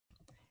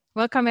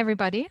Welcome,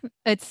 everybody.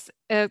 It's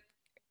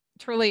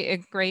truly a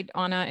great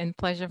honor and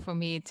pleasure for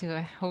me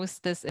to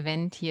host this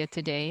event here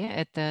today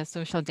at the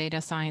Social Data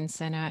Science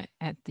Center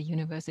at the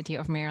University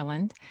of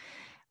Maryland.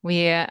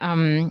 We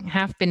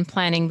have been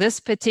planning this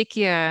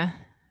particular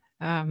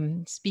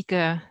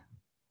speaker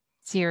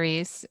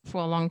series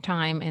for a long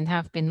time and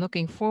have been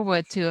looking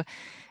forward to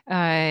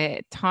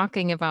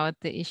talking about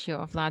the issue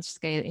of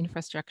large-scale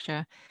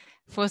infrastructure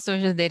for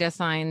social data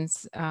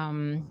science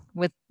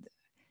with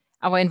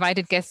our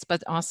invited guests,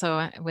 but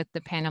also with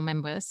the panel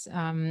members.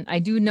 I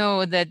do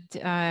know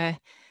that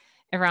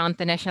around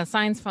the National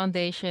Science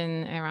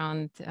Foundation,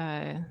 around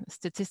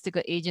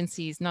statistical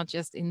agencies, not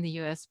just in the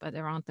US, but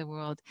around the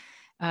world,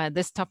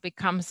 this topic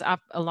comes up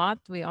a lot.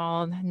 We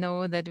all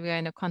know that we are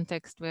in a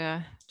context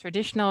where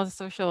traditional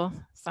social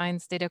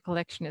science data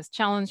collection is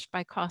challenged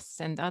by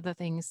costs and other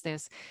things.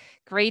 There's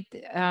great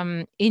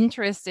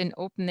interest in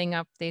opening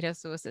up data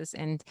sources,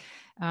 and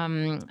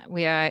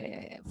we are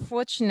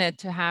fortunate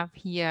to have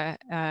here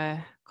a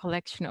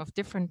collection of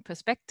different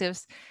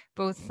perspectives,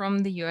 both from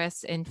the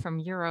US and from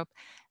Europe,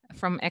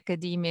 from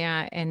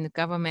academia and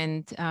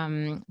government,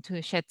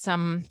 to shed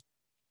some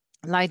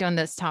light on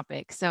this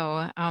topic.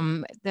 So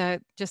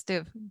just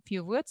a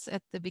few words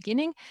at the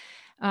beginning.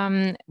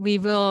 We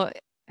will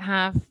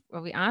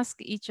we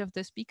ask each of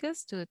the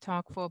speakers to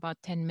talk for about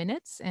 10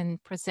 minutes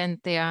and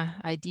present their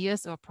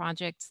ideas or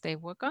projects they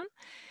work on.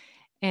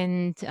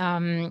 And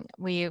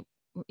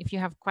if you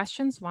have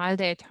questions while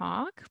they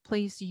talk,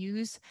 please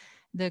use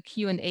the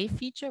Q&A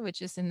feature,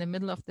 which is in the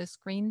middle of the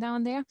screen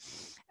down there,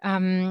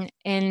 and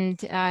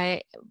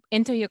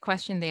enter your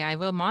question there. I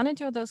will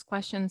monitor those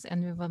questions,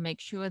 and we will make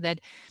sure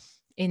that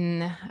in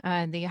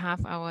the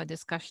half-hour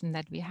discussion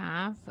that we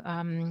have,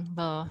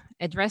 we'll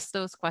address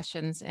those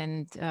questions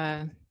and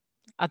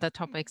other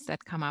topics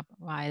that come up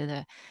while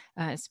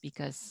the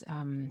speakers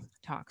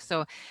talk.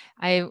 So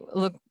I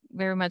look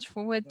very much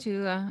forward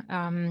to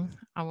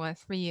our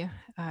three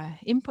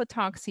input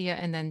talks here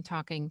and then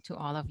talking to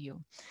all of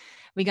you.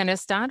 We're going to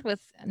start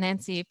with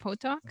Nancy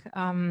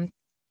Potok.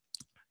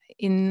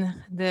 In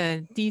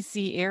the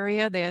DC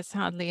area, there's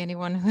hardly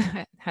anyone who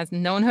has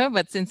known her,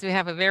 but since we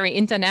have a very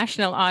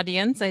international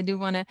audience, I do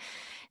want to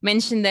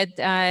mention that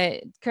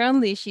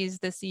currently she's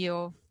the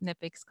CEO of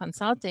NAPx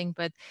Consulting,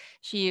 but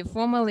she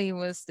formerly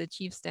was the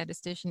chief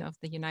statistician of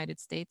the United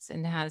States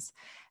and has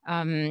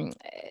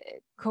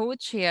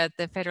co-chaired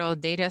the federal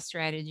data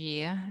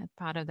strategy,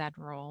 part of that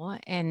role.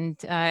 And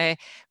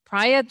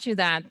prior to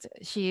that,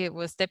 she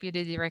was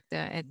deputy director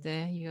at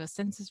the US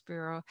Census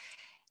Bureau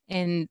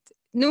and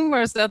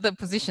numerous other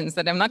positions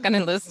that I'm not going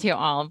to list here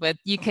all, but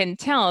you can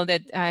tell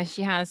that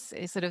she has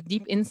a sort of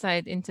deep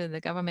insight into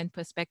the government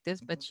perspectives,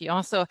 but she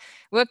also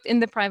worked in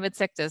the private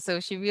sector.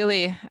 So she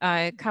really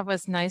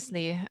covers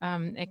nicely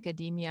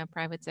academia,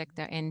 private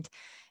sector, and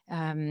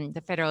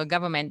the federal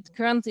government.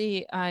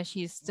 Currently,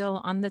 she's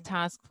still on the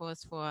task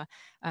force for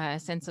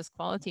census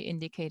quality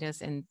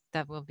indicators, and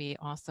that will be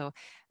also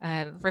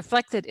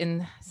reflected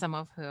in some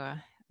of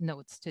her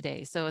notes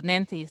today. So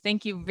Nancy,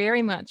 thank you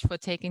very much for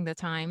taking the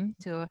time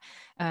to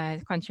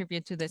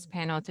contribute to this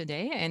panel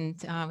today. And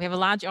we have a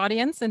large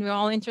audience and we're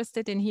all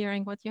interested in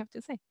hearing what you have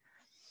to say.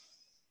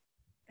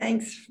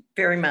 Thanks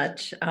very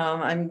much.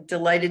 I'm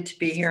delighted to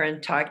be here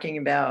and talking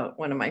about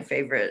one of my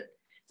favorite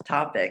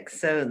topics.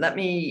 So let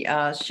me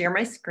share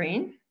my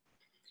screen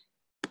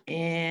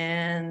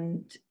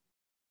and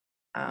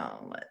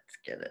let's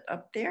get it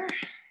up there.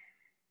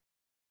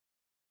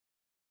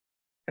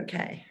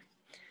 Okay.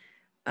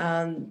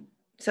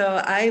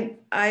 So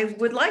I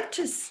would like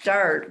to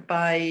start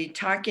by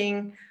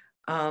talking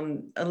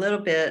a little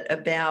bit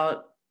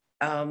about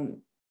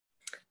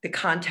the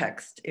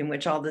context in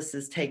which all this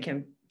is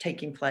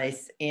taking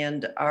place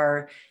and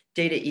our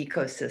data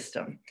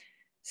ecosystem.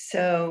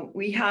 So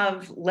we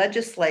have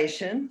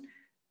legislation,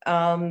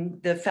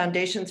 the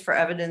Foundations for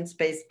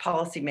Evidence-Based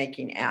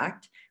Policymaking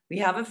Act. We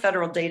have a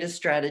federal data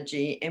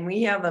strategy, and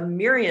we have a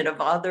myriad of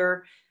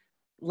other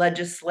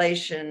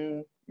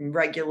legislation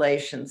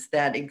regulations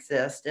that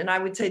exist. And I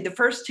would say the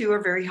first two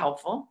are very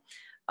helpful.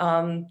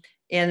 And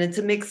it's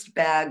a mixed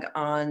bag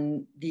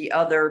on the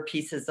other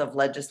pieces of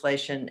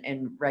legislation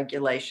and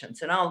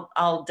regulations. And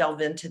I'll delve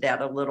into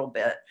that a little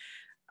bit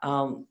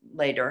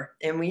later.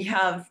 And we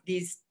have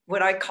these,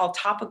 what I call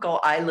topical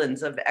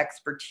islands of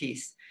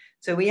expertise.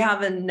 So we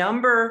have a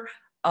number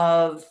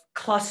of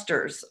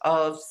clusters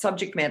of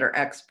subject matter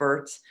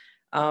experts,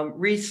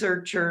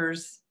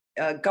 researchers,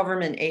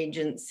 government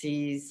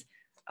agencies,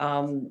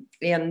 and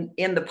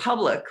the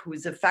public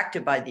who's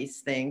affected by these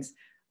things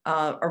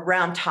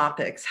around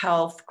topics: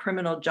 health,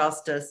 criminal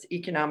justice,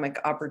 economic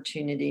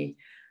opportunity.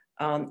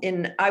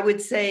 And I would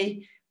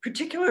say,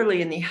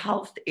 particularly in the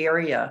health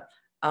area,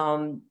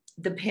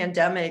 the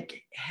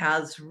pandemic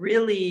has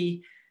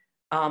really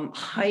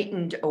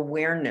heightened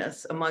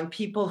awareness among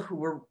people who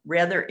were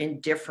rather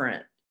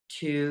indifferent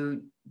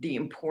to the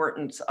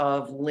importance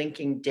of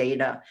linking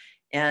data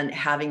and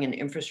having an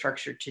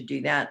infrastructure to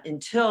do that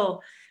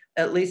until,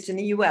 at least in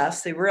the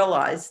US, they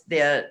realized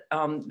that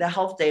the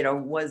health data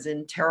was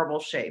in terrible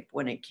shape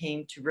when it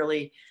came to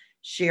really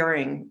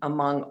sharing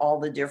among all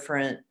the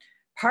different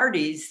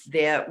parties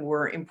that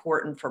were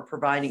important for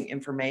providing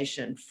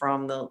information,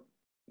 from the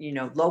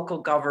local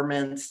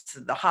governments to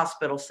the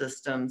hospital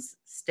systems,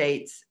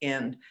 states,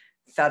 and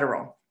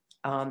federal.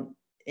 And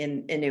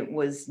it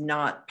was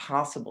not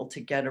possible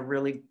to get a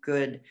really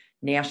good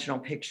national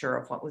picture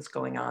of what was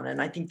going on.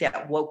 And I think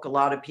that woke a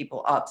lot of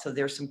people up. So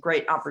there's some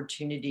great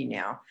opportunity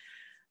now.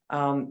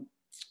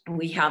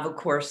 We have, of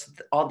course,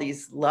 all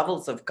these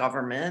levels of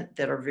government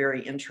that are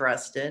very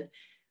interested.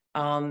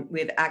 We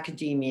have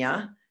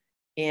academia,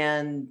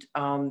 and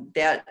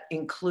that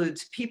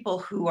includes people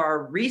who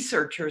are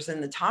researchers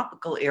in the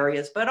topical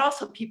areas, but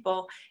also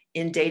people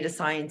in data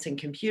science and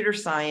computer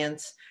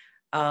science,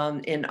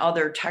 in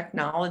other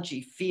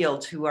technology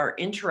fields, who are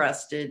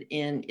interested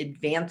in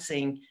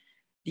advancing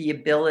the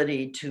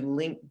ability to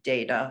link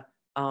data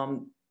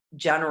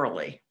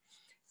generally.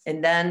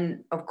 And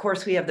then, of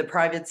course, we have the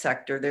private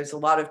sector. There's a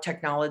lot of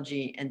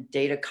technology and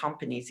data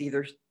companies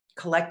either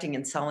collecting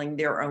and selling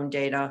their own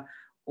data,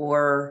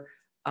 or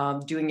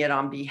doing it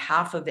on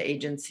behalf of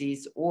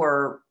agencies,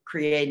 or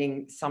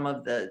creating some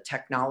of the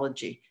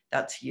technology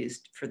that's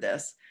used for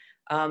this.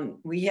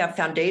 We have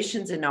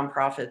foundations and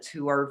nonprofits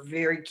who are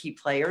very key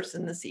players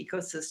in this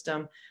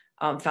ecosystem.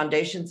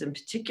 Foundations in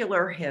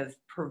particular have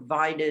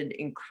provided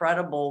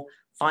incredible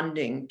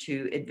funding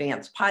to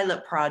advance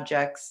pilot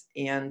projects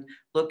and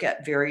look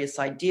at various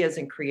ideas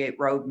and create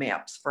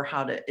roadmaps for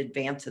how to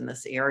advance in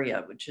this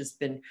area, which has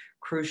been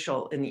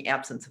crucial in the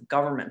absence of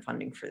government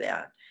funding for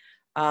that.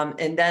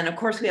 And then, of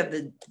course, we have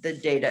the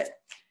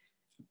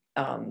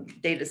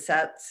data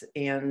sets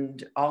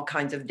and all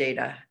kinds of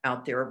data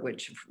out there,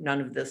 which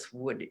none of this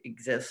would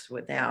exist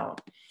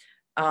without.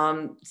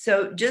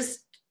 So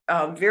just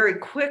very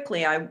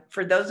quickly,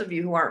 for those of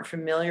you who aren't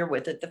familiar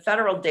with it, the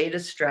federal data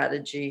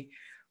strategy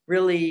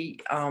really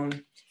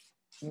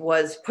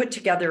was put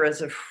together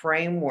as a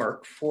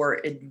framework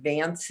for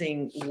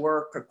advancing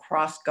work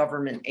across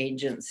government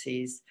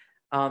agencies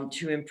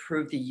to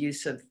improve the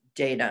use of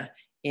data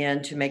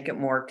and to make it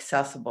more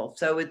accessible.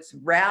 So it's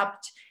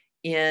wrapped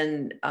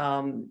in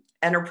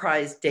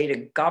enterprise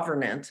data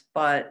governance,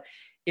 but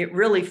it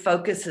really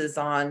focuses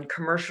on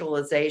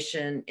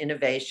commercialization,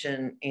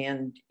 innovation,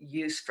 and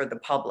use for the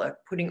public,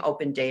 putting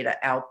open data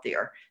out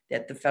there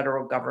that the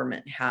federal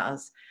government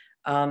has.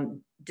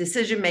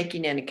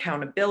 Decision-making and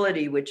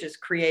accountability, which is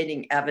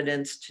creating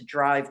evidence to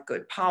drive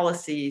good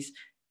policies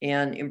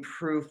and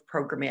improve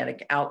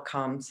programmatic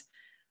outcomes.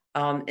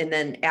 And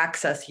then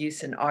access,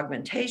 use, and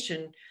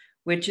augmentation,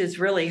 which is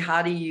really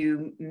how do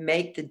you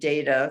make the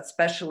data,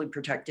 especially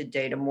protected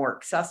data, more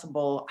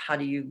accessible? How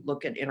do you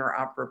look at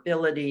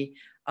interoperability?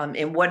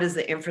 And what does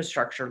the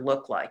infrastructure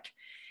look like?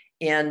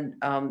 And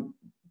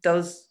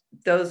those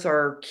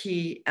are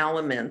key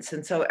elements.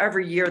 And so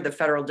every year, the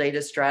federal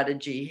data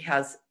strategy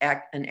has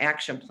an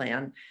action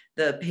plan.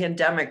 The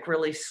pandemic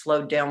really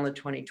slowed down the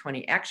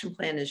 2020 action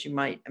plan, as you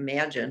might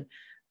imagine.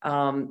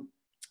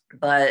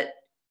 But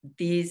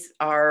these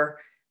are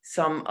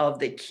some of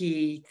the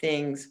key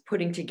things: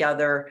 putting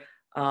together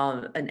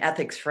an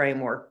ethics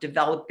framework,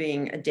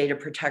 developing a data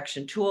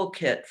protection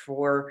toolkit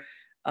for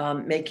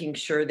making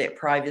sure that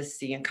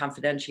privacy and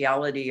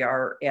confidentiality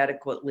are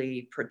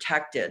adequately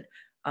protected,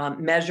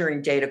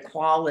 measuring data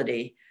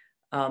quality,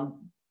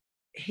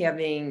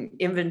 having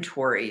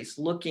inventories,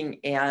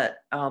 looking at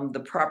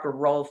the proper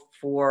role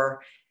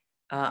for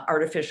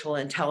artificial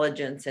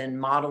intelligence and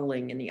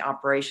modeling in the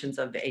operations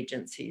of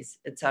agencies,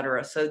 et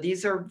cetera. So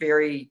these are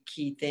very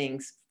key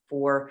things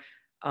for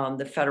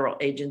the federal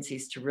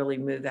agencies to really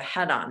move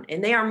ahead on.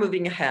 And they are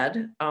moving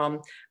ahead,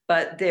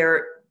 but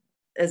they're,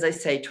 as I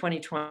say,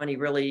 2020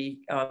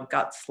 really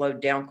got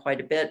slowed down quite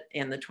a bit,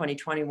 and the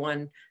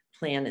 2021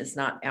 plan is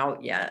not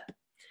out yet.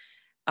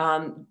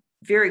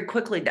 Very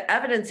quickly, the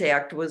Evidence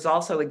Act was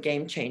also a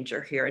game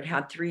changer here. It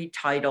had 3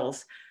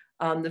 titles.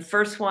 The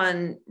first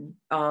one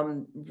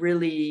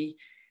really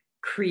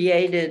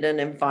created an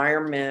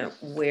environment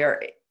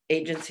where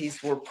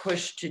agencies were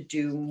pushed to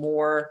do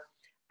more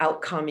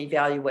outcome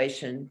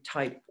evaluation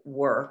type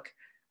work,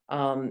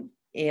 and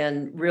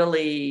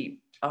really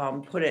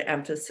put an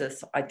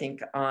emphasis, I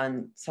think,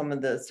 on some of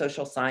the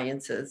social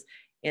sciences.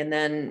 And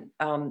then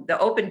the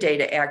Open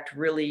Data Act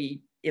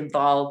really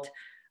involved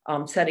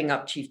setting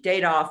up chief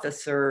data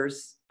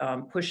officers,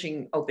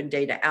 pushing open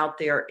data out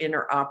there,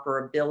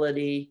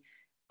 interoperability,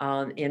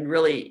 and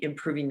really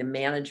improving the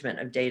management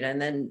of data.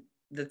 And then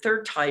the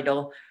third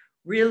title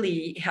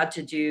really had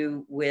to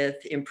do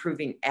with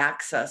improving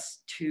access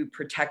to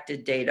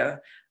protected data,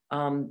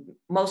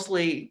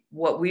 mostly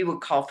what we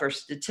would call for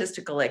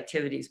statistical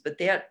activities, but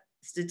that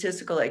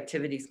statistical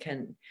activities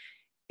can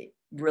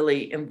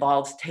really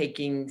involves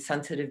taking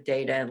sensitive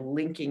data and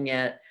linking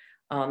it.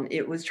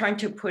 It was trying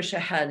to push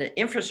ahead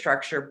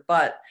infrastructure,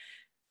 but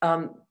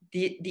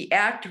the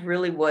act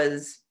really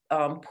was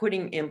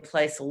putting in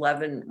place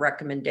 11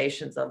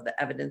 recommendations of the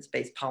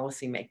Evidence-Based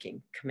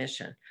Policymaking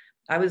Commission.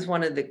 I was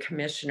one of the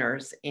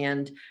commissioners,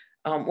 and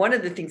one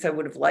of the things I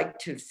would have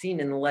liked to have seen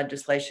in the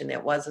legislation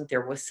that wasn't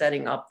there was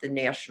setting up the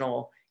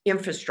National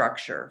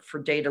infrastructure for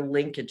data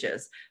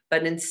linkages,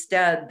 but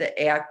instead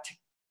the Act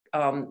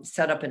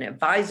set up an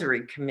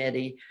advisory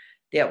committee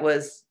that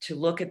was to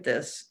look at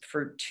this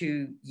for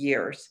 2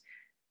 years.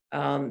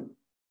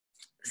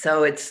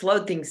 So it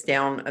slowed things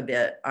down a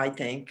bit, I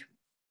think.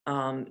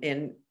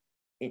 And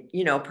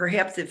you know,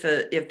 perhaps if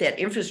that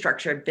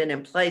infrastructure had been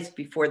in place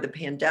before the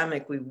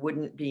pandemic, we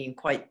wouldn't be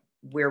quite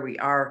where we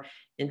are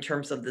in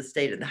terms of the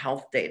state of the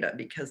health data,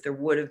 because there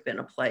would have been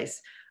a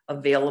place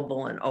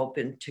available and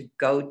open to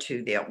go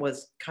to that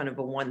was kind of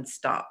a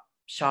one-stop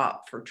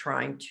shop for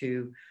trying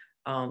to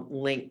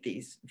link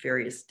these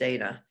various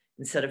data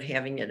instead of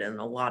having it in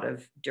a lot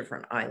of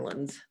different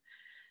islands.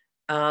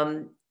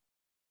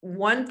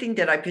 One thing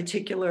that I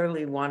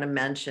particularly want to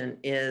mention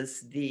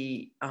is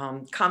the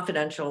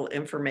Confidential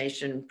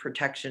Information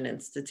Protection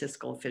and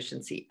Statistical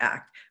Efficiency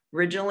Act,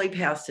 originally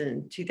passed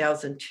in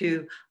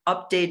 2002,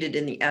 updated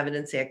in the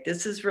Evidence Act.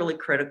 This is really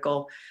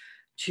critical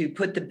to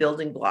put the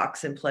building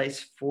blocks in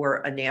place for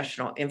a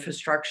national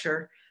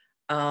infrastructure,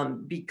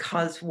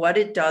 because what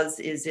it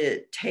does is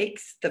it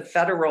takes the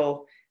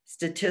federal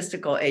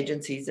statistical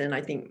agencies, and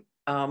I think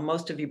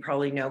most of you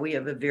probably know we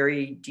have a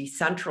very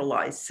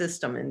decentralized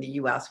system in the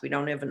US. We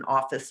don't have an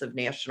Office of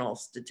National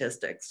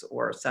Statistics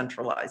or a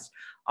centralized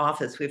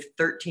office. We have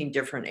 13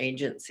 different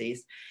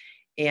agencies.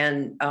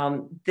 And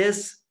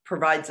this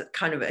provides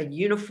kind of a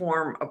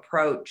uniform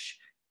approach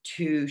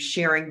to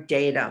sharing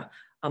data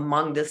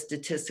among the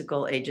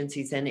statistical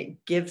agencies. And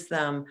it gives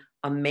them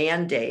a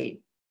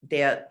mandate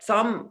that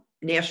some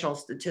national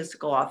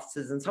statistical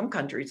offices in some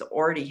countries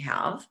already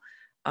have,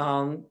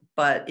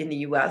 but in the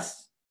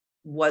US,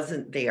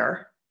 wasn't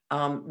there,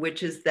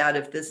 which is that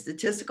if the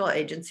statistical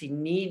agency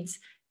needs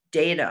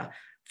data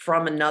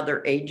from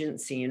another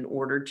agency in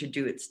order to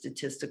do its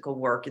statistical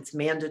work, it's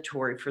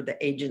mandatory for the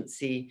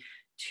agency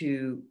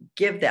to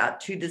give that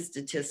to the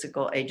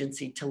statistical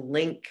agency to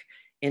link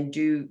and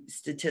do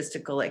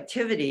statistical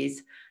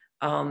activities,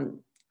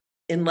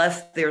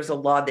 unless there's a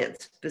law that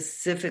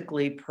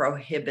specifically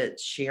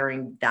prohibits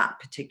sharing that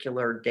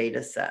particular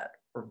data set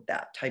or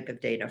that type of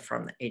data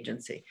from the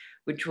agency,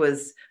 which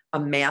was a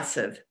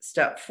massive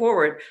step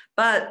forward,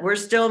 but we're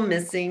still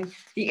missing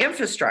the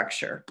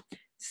infrastructure.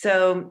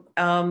 So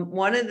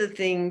one of the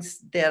things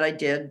that I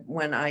did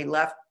when I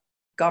left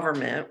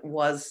government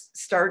was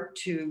start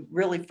to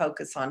really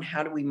focus on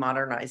how do we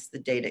modernize the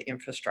data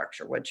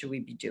infrastructure? What should we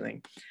be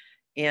doing?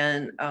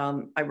 And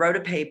I wrote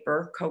a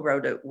paper,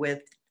 co-wrote it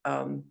with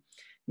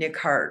Nick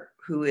Hart,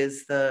 who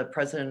is the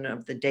president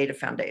of the Data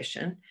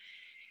Foundation.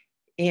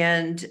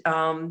 And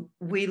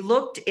we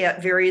looked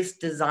at various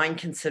design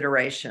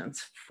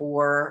considerations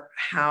for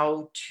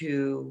how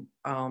to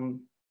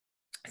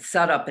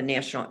set up a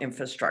national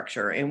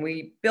infrastructure. And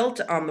we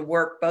built on the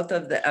work both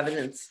of the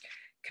Evidence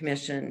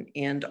Commission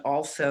and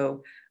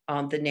also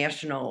the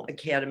National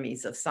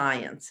Academies of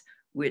Science,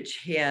 which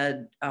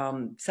had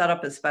set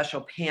up a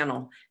special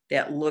panel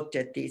that looked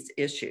at these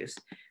issues.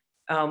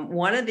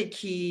 One of the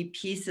key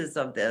pieces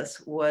of this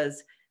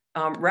was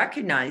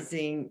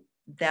recognizing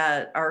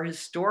that our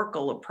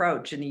historical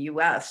approach in the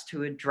US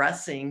to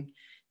addressing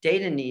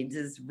data needs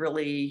is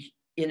really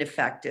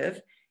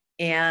ineffective,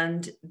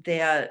 and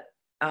that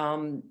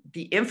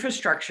the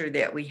infrastructure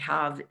that we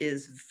have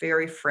is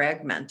very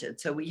fragmented.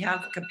 So we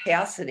have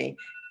capacity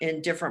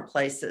in different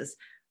places,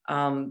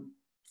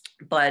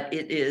 but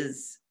it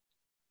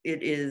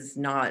is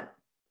not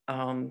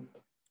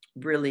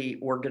really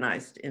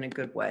organized in a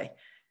good way.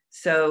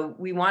 So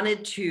we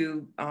wanted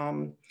to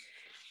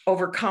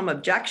overcome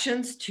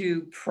objections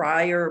to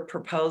prior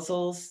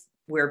proposals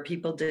where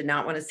people did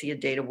not want to see a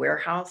data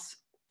warehouse,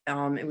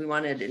 and we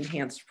wanted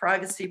enhanced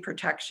privacy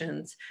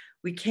protections.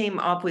 We came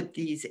up with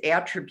these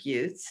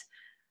attributes,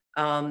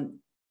 and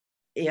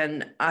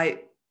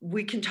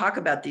we can talk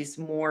about these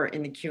more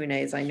in the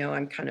Q&As. I know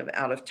I'm kind of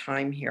out of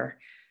time here,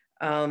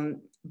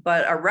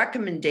 but a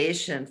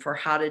recommendation for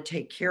how to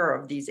take care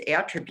of these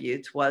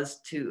attributes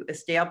was to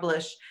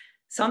establish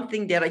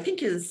something that I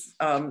think is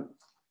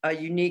a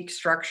unique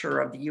structure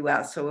of the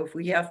US. So if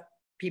we have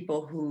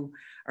people who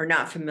are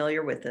not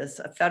familiar with this,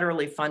 a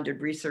federally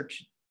funded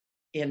research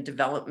and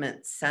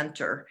development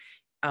center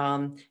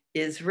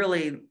is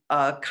really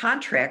a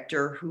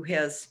contractor who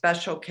has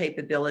special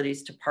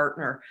capabilities to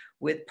partner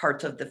with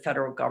parts of the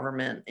federal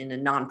government in a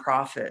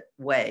nonprofit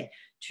way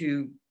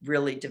to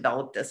really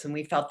develop this. And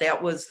we felt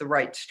that was the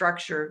right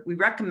structure. We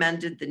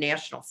recommended the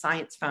National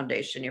Science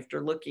Foundation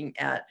after looking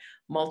at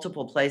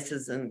multiple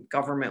places in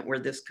government where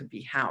this could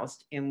be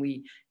housed. And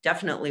we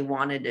definitely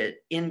wanted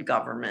it in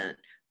government,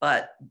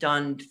 but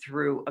done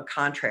through a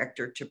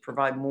contractor to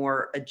provide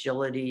more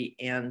agility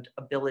and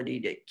ability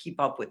to keep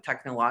up with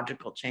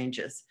technological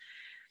changes.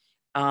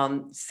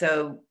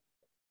 So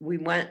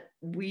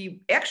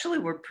we actually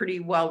were pretty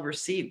well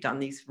received on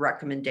these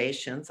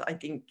recommendations. I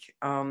think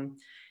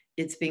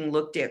it's being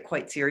looked at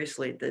quite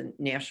seriously at the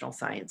National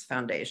Science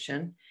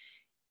Foundation.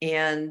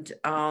 And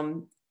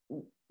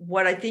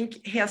what I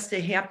think has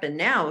to happen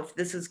now, if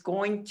this is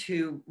going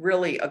to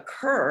really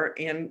occur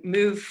and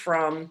move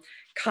from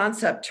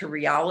concept to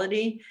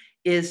reality,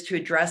 is to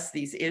address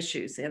these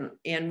issues.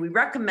 And we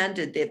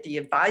recommended that the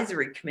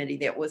advisory committee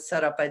that was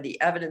set up by the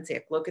Evidence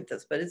Act look at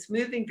this, but it's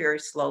moving very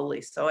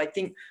slowly. So I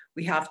think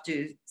we have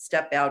to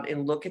step out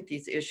and look at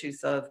these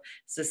issues of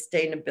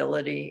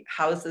sustainability.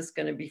 How is this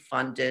going to be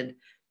funded?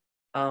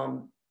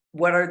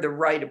 What are the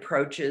right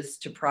approaches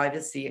to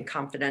privacy and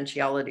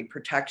confidentiality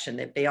protection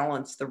that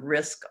balance the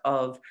risk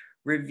of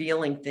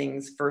revealing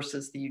things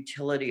versus the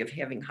utility of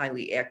having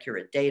highly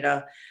accurate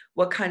data?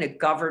 What kind of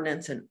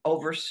governance and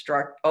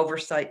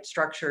oversight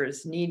structure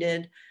is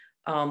needed?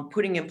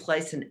 Putting in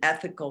place an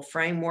ethical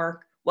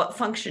framework. What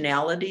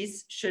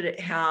functionalities should it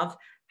have?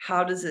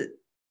 How does it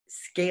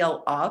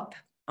scale up?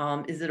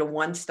 Is it a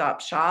one-stop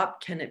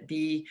shop? Can it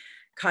be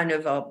kind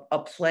of a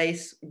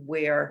place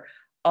where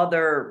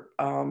other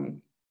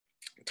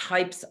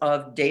types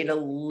of data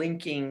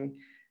linking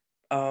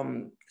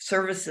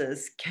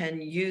services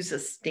can use a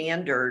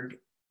standard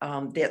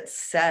that's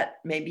set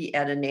maybe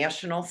at a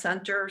national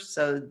center,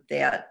 so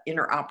that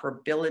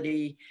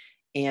interoperability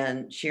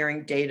and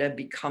sharing data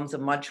becomes a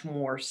much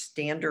more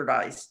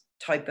standardized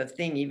type of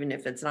thing, even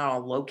if it's not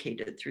all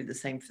located through the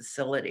same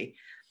facility.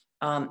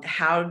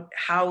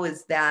 How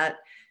is that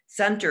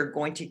center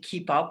going to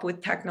keep up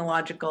with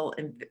technological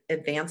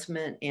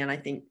advancement? And I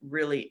think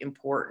really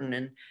important.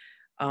 And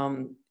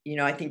you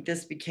know, I think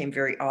this became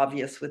very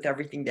obvious with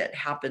everything that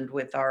happened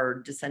with our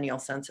decennial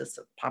census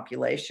of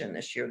population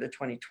this year, the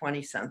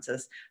 2020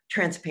 census,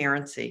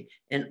 transparency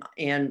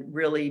and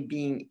really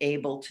being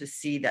able to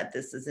see that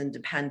this is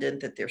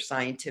independent, that there's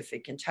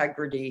scientific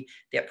integrity,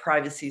 that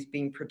privacy is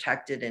being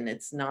protected, and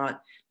it's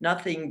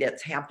nothing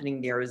that's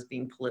happening there is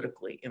being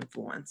politically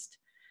influenced.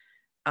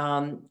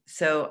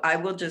 So I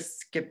will just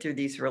skip through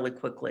these really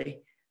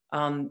quickly.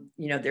 You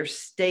know, there's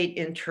state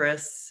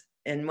interests.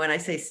 And when I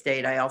say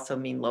state, I also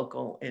mean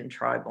local and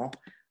tribal.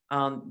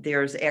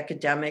 There's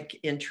academic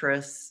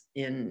interests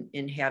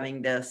in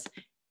having this,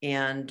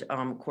 and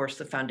of course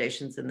the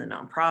foundations and the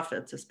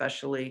nonprofits,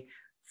 especially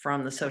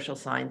from the social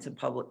science and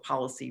public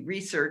policy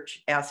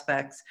research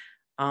aspects,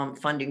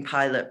 funding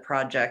pilot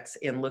projects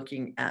and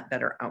looking at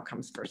better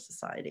outcomes for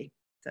society.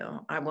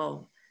 So I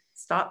will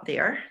stop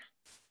there.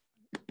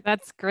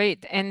 That's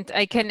great. And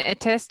I can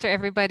attest to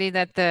everybody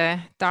that the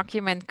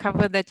document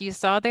cover that you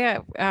saw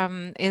there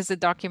is a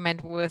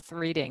document worth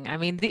reading. I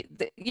mean,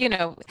 you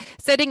know,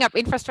 setting up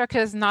infrastructure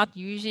is not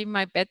usually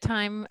my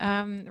bedtime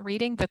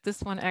reading, but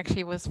this one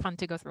actually was fun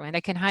to go through. And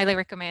I can highly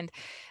recommend,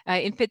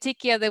 in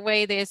particular, the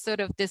way they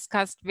sort of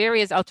discussed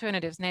various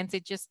alternatives.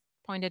 Nancy just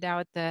pointed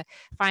out the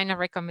final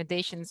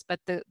recommendations, but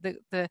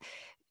the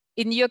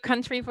in your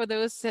country, for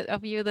those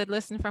of you that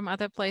listen from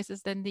other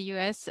places than the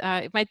US,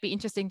 it might be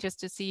interesting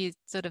just to see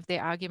sort of the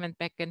argument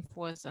back and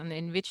forth on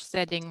in which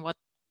setting what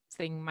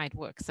thing might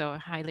work. So I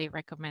highly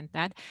recommend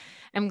that.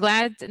 I'm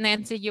glad,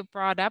 Nancy, you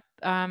brought up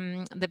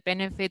the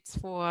benefits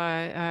for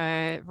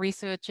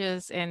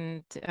researchers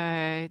and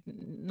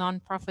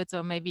nonprofits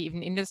or maybe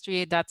even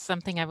industry. That's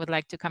something I would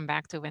like to come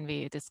back to when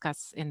we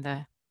discuss in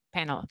the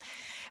panel.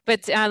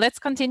 But let's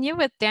continue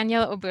with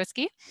Daniel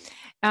Oberski.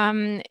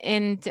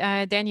 And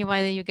Daniel,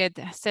 while you get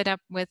set up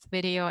with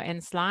video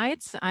and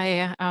slides,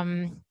 I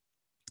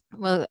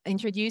will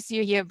introduce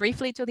you here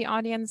briefly to the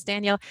audience.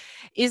 Daniel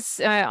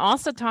is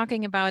also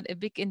talking about a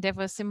big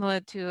endeavor similar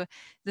to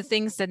the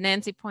things that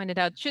Nancy pointed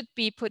out should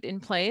be put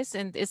in place,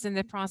 and is in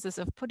the process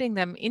of putting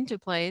them into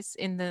place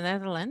in the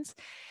Netherlands,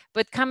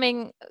 but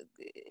coming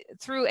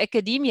through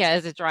academia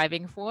as a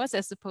driving force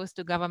as opposed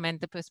to government,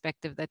 the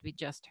perspective that we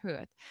just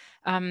heard.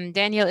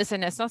 Daniel is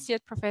an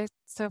associate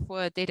professor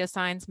for data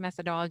science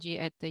methodology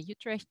at the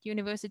Utrecht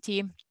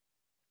University,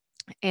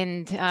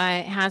 and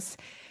has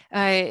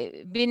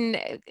been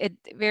at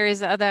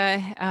various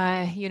other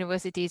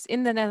universities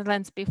in the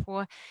Netherlands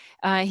before.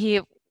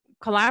 He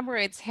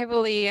collaborates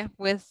heavily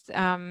with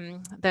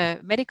the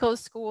medical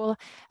school,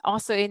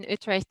 also in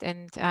Utrecht,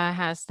 and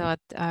has taught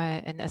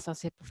an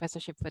associate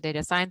professorship for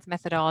data science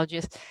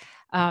methodologies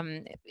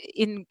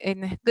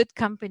in good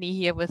company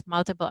here with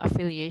multiple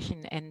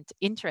affiliation and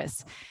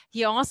interests.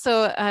 He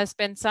also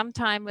spent some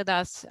time with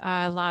us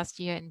last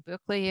year in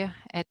Berkeley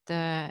at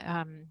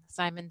the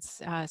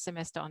Simon's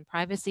semester on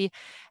privacy.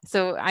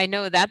 So I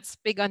know that's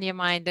big on your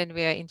mind, and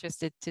we're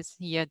interested to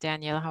hear,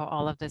 Daniel, how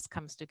all of this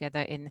comes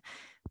together in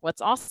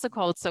what's also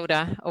called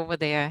SoDa over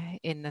there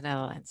in the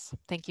Netherlands.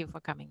 Thank you for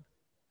coming.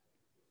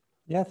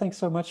 Yeah, thanks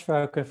so much,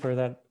 Frauke, for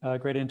that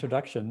great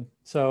introduction.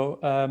 So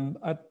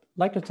I'd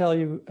like to tell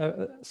you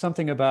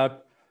something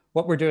about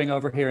what we're doing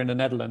over here in the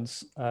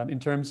Netherlands in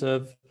terms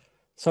of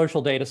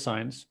social data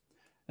science.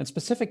 And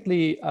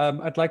specifically,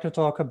 I'd like to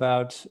talk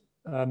about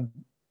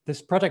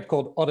this project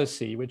called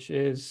ODISSEI, which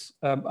is,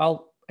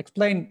 I'll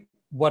explain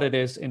what it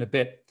is in a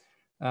bit.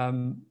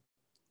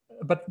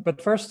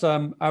 But first,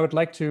 I would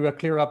like to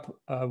clear up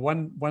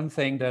one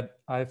thing that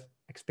I've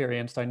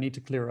experienced I need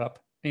to clear up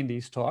in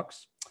these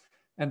talks.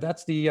 And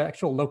that's the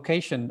actual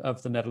location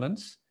of the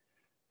Netherlands,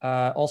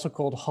 also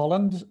called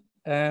Holland,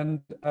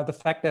 and the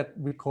fact that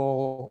we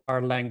call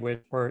our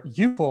language, or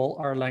you call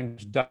our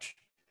language, Dutch.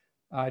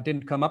 I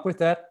didn't come up with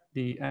that,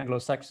 the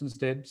Anglo-Saxons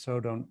did, so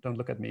don't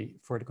look at me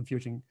for the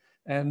confusion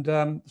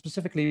And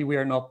specifically, we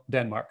are not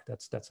Denmark.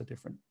 That's a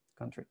different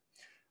country.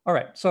 All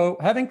right, so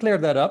having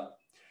cleared that up,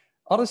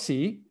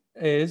 ODISSEI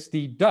is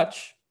the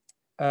Dutch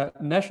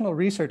national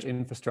research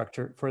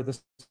infrastructure for the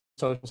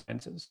social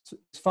sciences.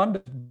 It's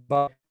funded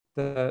by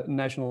the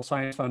National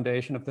Science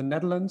Foundation of the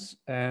Netherlands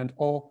and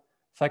all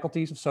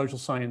faculties of social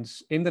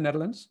science in the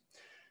Netherlands.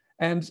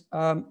 And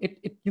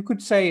you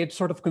could say it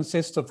sort of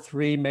consists of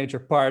three major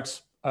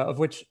parts, of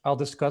which I'll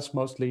discuss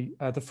mostly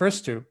the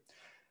first two.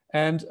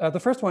 And the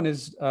first one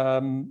is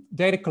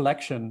data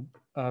collection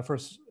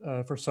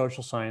for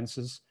social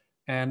sciences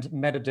and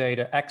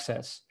metadata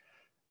access.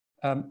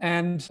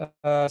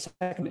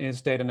 Second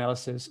is data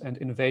analysis and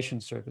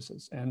innovation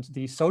services. And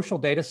the social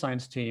data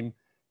science team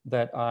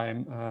that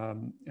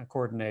I'm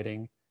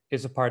coordinating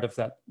is a part of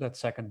that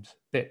second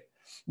bit.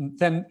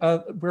 Then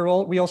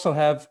we also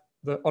have,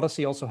 the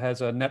ODISSEI also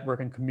has a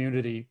network and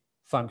community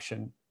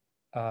function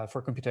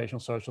for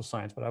computational social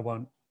science, but I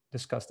won't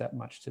discuss that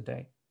much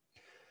today.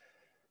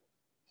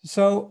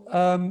 So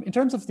in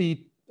terms of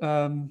the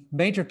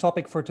major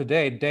topic for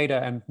today, data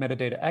and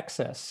metadata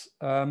access,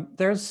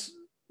 there's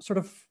sort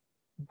of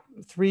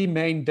three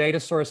main data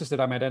sources that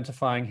I'm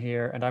identifying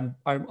here, and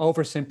I'm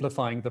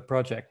oversimplifying the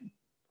project,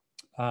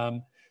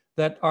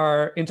 that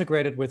are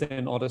integrated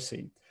within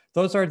ODISSEI.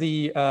 Those are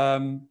the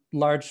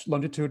large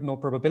longitudinal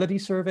probability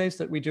surveys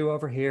that we do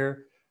over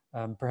here.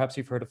 Perhaps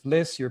you've heard of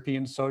LIS,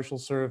 European Social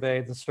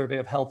Survey, the Survey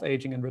of Health,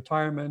 Aging and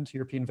Retirement,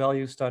 European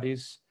Value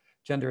Studies,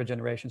 Gender and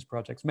Generations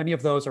projects. Many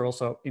of those are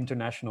also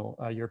international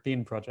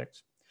European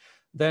projects.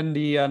 Then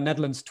the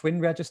Netherlands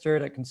Twin Register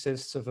that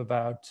consists of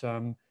about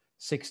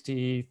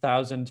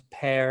 60,000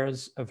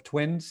 pairs of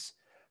twins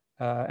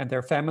and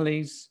their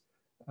families,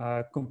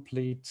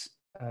 complete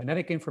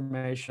genetic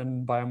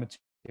information,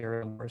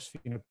 biomaterial,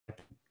 phenotype.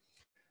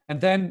 And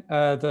then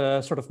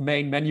the sort of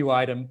main menu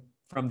item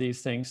from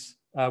these things,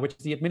 which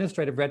is the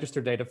administrative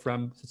register data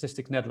from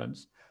Statistics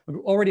Netherlands. We've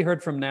already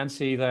heard from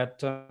Nancy that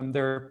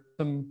there are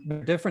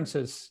some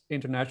differences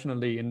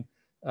internationally in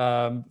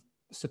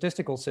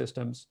statistical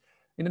systems.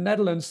 In the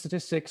Netherlands,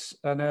 Statistics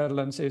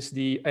Netherlands is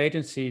the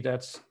agency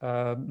that's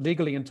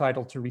legally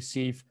entitled to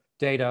receive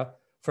data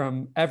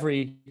from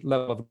every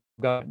level of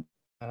government,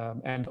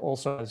 and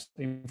also has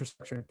the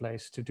infrastructure in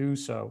place to do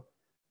so,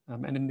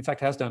 and in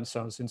fact has done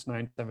so since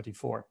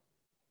 1974.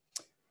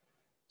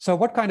 So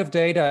what kind of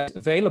data is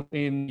available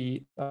in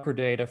the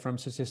data from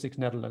Statistics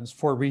Netherlands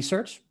for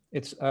research?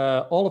 It's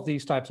all of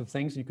these types of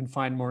things. You can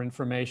find more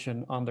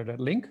information under that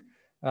link.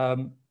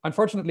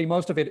 Unfortunately,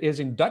 most of it is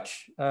in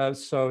Dutch,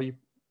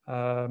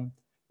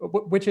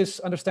 which is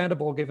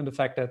understandable given the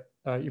fact that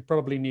you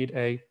probably need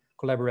a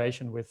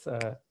collaboration with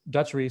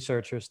Dutch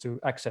researchers to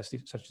access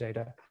such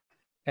data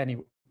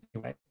anyway.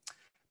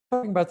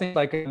 Talking about things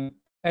like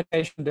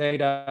education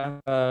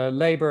data,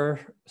 labor,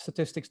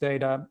 statistics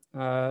data,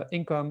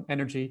 income,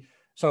 energy.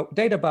 So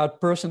data about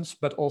persons,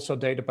 but also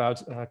data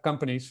about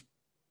companies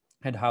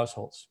and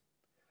households.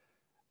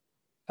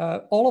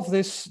 All of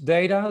this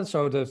data,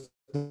 so the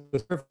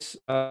service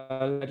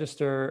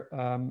register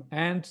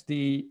and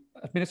the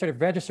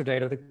administrative register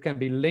data that can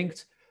be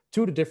linked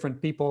to the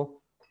different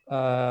people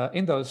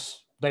in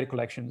those data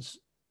collections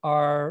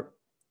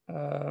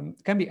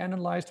can be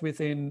analyzed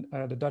within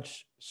the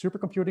Dutch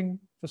supercomputing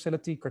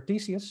facility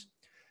Cartesius.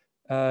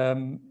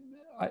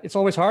 It's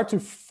always hard to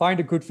find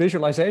a good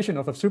visualization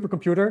of a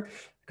supercomputer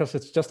because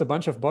it's just a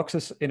bunch of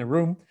boxes in a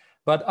room.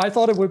 But I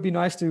thought it would be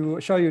nice to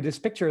show you this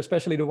picture,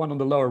 especially the one on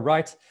the lower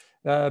right,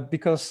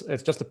 because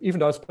it's just, even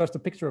though it's just a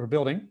picture of a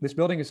building, this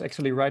building is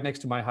actually right next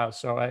to my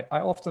house. So I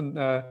often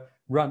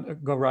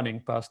go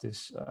running past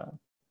this.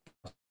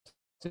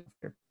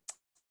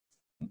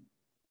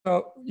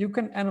 So you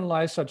can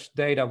analyze such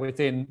data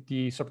within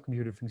the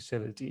supercomputer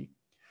facility.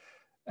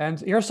 And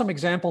here are some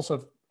examples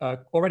of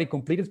already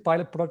completed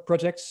pilot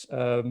projects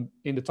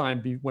in the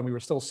time when we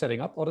were still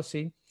setting up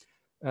ODISSEI.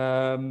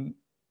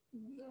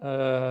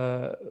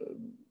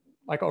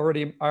 Like I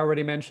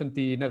already mentioned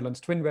the Netherlands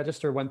Twin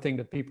Register. One thing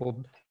that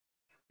people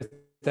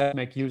that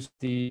make use of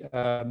the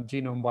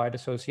genome-wide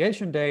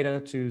association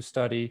data to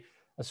study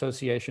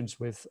associations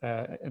with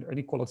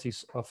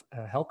inequalities of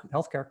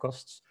healthcare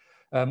costs.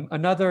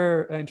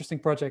 Another interesting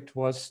project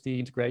was the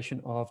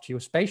integration of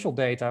geospatial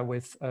data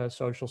with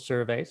social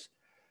surveys.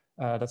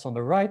 That's on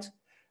the right.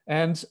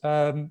 And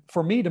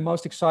for me, the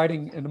most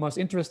exciting and the most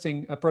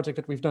interesting project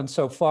that we've done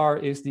so far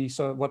is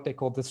what they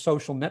call the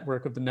social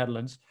network of the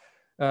Netherlands.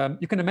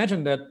 You can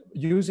imagine that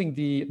using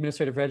the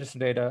administrative register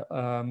data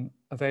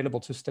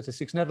available to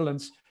Statistics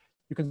Netherlands,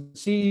 you can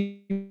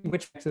see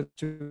which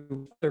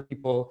to other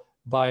people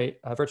by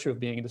virtue of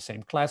being in the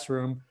same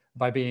classroom,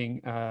 by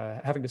being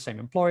having the same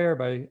employer,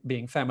 by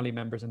being family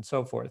members, and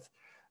so forth.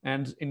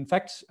 And in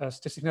fact,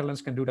 Statistics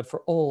Netherlands can do that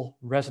for all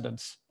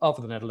residents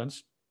of the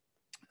Netherlands,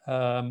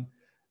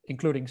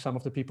 including some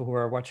of the people who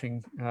are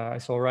watching, I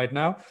saw right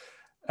now.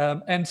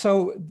 And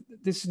so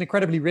this is an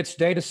incredibly rich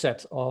data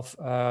set of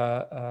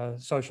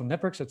social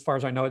networks. As far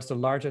as I know, it's the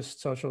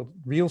largest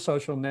real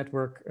social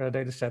network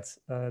data set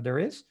there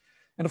is.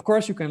 And of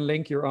course, you can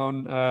link your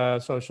own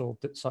social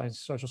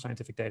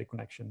scientific data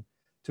connection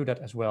to that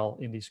as well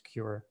in the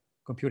secure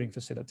computing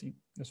facility.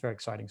 That's very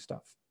exciting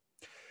stuff.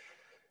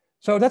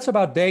 So that's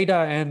about data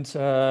and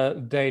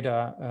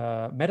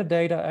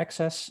metadata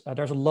access.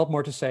 There's a lot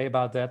more to say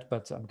about that,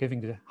 but I'm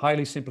giving the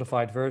highly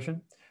simplified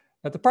version.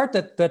 The part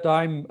that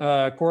I'm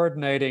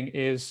coordinating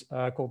is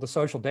called the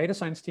Social Data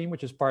Science team,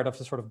 which is part of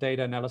the sort of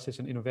data analysis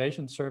and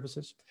innovation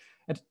services.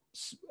 And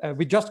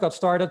we just got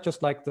started,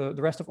 just like the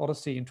rest of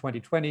ODISSEI in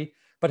 2020.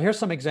 But here's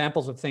some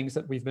examples of things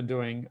that we've been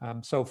doing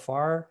so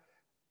far.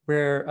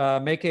 We're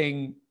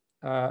making,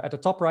 at the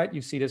top right,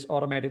 you see this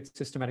automated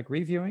systematic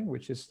reviewing,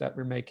 which is that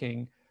we're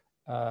making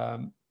a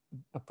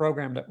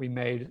program that we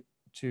made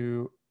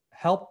to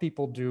help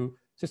people do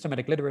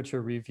systematic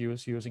literature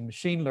reviews using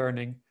machine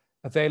learning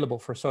available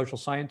for social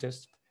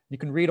scientists. You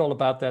can read all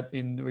about that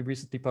we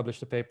recently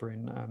published a paper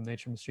in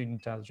Nature Machine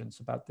Intelligence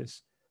about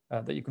this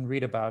that you can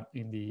read about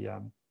in the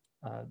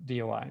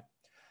DOI.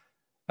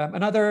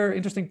 Another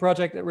interesting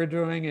project that we're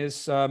doing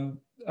is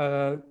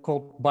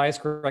called Bias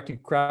Correcting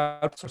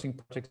Crowdsourcing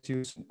Project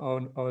using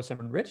OSM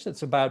Enriched.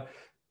 It's about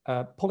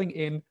pulling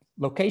in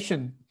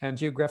location and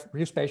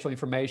geospatial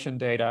information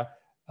data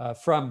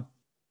from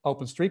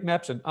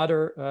OpenStreetMaps and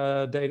other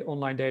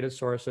online data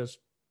sources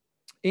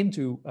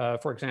into,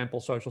 for example,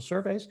 social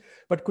surveys,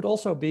 but could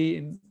also be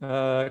in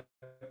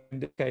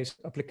this case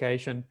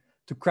application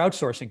to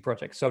crowdsourcing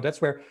projects. So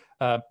that's where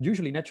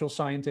usually natural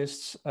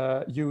scientists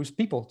use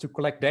people to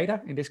collect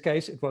data. In this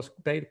case, it was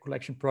a data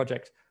collection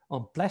project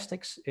on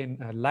plastics in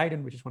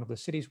Leiden, which is one of the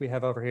cities we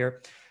have over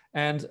here.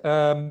 And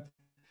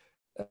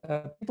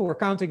people were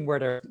counting where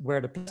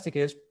the plastic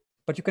is,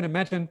 but you can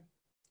imagine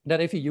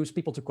that if you use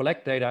people to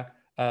collect data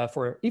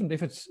even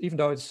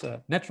though it's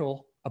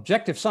natural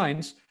objective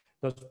science,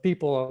 those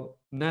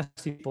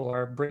nasty people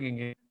are bringing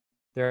in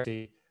their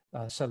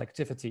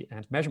selectivity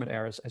and measurement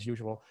errors as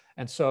usual.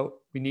 And so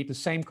we need the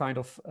same kind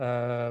of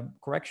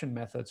correction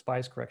methods,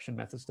 bias correction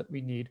methods that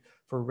we need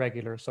for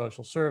regular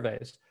social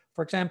surveys.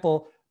 For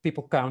example,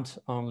 people count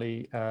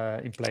only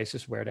in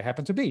places where they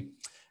happen to be.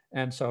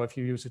 And so if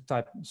you use a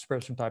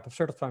certain type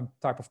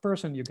of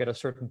person, you get a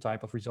certain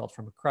type of result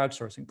from a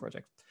crowdsourcing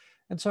project.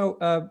 And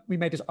so we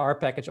made this R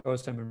package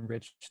OSM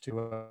Enriched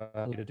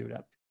to do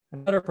that.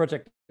 Another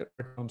project that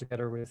we're on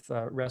together with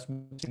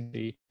Rasmus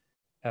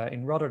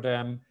in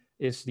Rotterdam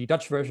is the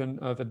Dutch version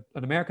of an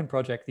American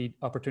project, the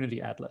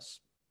Opportunity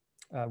Atlas,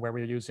 where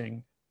we're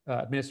using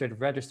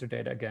administrative register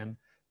data again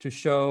to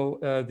show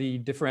the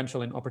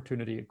differential in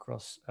opportunity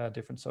across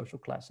different social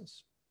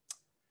classes.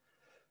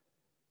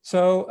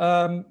 So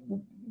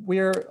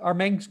our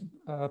main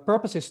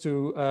purpose is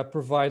to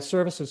provide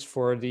services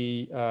for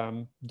the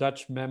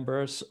Dutch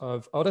members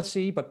of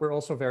ODISSEI, but we're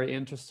also very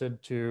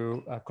interested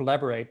to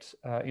collaborate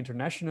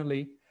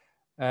internationally.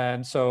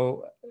 And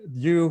so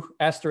U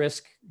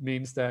asterisk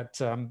means that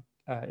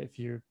if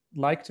you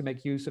like to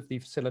make use of the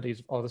facilities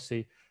of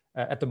ODISSEI,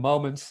 at the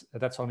moment,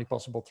 that's only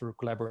possible through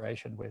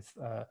collaboration with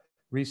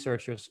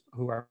researchers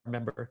who are a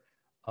member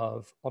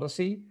of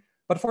ODISSEI.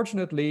 But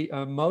fortunately,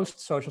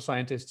 most social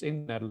scientists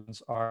in the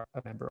Netherlands are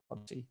a member of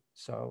ODISSEI.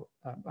 So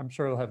I'm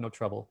sure you'll have no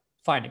trouble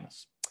finding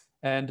us.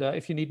 And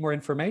if you need more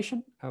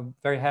information, I'm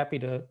very happy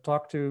to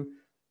talk to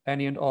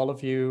any and all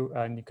of you.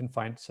 And you can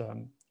find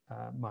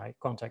my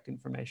contact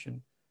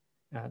information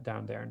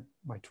down there and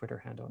my Twitter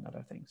handle and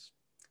other things.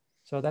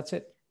 So that's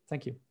it.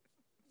 Thank you.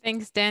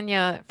 Thanks,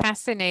 Daniel.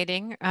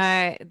 Fascinating.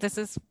 This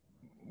is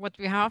what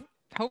we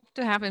hope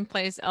to have in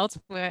place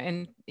elsewhere,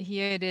 and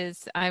here it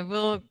is. I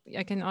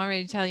can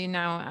already tell you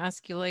now,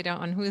 ask you later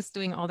on who is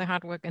doing all the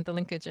hard work and the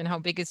linkage and how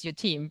big is your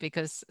team,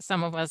 because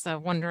some of us are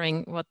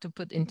wondering what to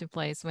put into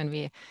place when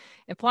we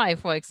apply,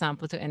 for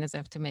example, to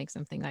NSF to make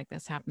something like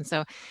this happen.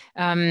 So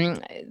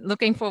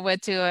looking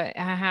forward to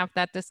have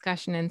that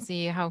discussion and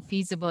see how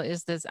feasible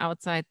is this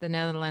outside the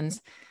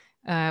Netherlands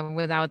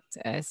without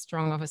as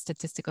strong of a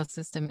statistical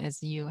system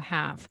as you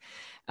have.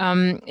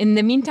 In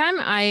the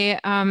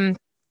meantime,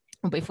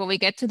 before we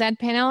get to that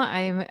panel,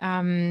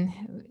 I'm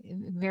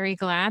very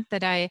glad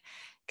that I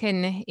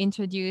can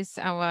introduce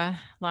our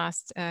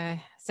last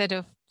set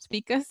of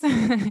speakers.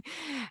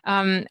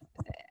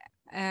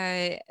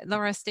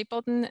 Laura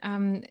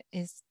Stapleton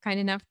is kind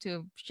enough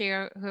to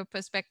share her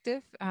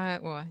perspective,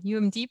 or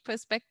UMD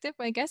perspective,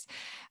 I guess,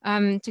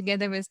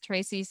 together with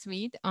Tracy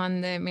Sweet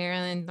on the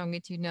Maryland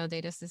Longitudinal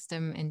Data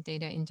System and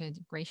Data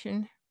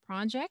Integration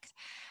Project.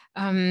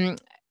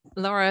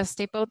 Laura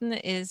Stapleton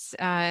is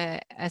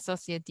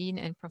Associate Dean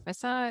and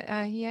Professor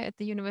here at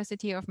the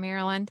University of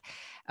Maryland.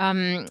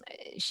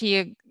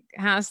 She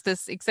has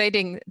this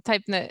exciting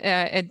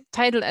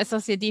title,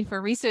 Associate Dean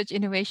for Research,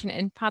 Innovation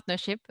and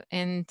Partnership.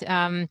 And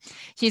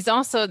she's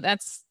also,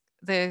 that's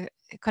the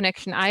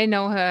connection. I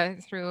know her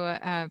through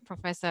a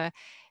professor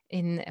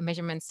in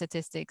measurement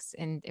statistics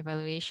and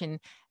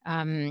evaluation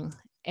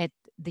at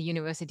the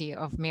University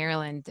of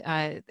Maryland,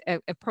 a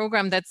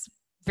program that's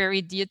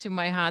very dear to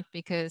my heart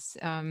because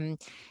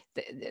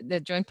the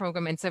joint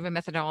program and survey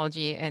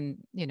methodology and,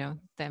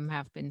 them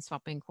have been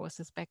swapping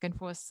courses back and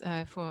forth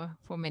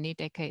for many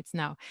decades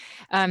now.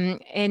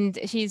 And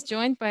she's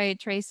joined by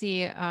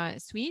Tracy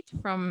Sweet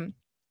from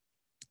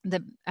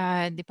the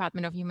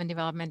Department of Human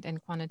Development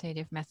and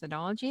Quantitative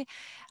Methodology,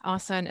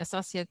 also an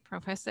associate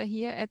professor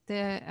here at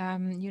the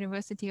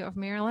University of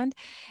Maryland.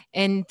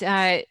 And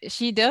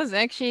she does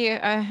actually,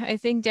 I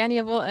think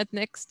Daniel will at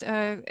next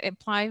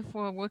apply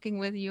for working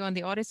with you on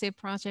the ODISSEI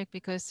project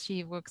because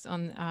she works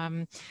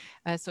on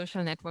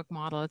social network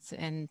models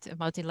and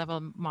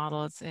multi-level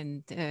models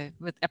and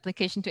with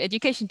application to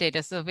education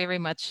data. So very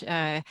much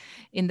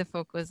in the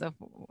focus of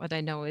what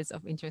I know is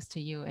of interest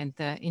to you and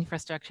the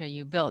infrastructure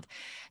you build.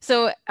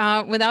 So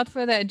without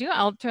further ado,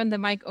 I'll turn the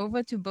mic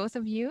over to both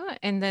of you,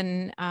 and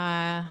then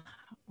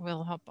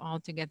we'll hop all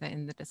together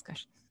in the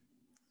discussion.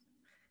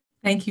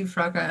 Thank you,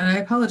 Frauke. And I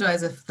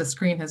apologize if the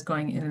screen is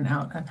going in and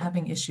out. I'm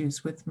having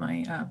issues with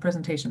my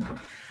presentation.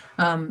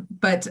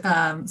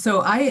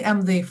 So I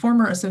am the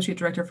former Associate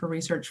Director for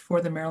Research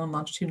for the Maryland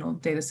Longitudinal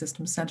Data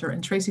Systems Center,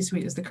 and Tracy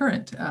Sweet is the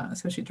current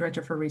Associate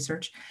Director for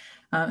Research.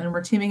 And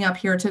we're teaming up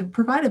here to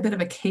provide a bit of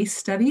a case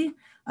study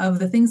of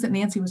the things that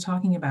Nancy was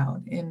talking about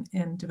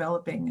in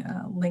developing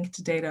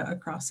linked data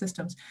across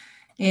systems.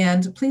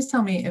 And please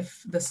tell me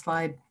if the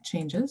slide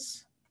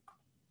changes.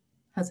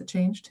 Has it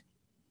changed?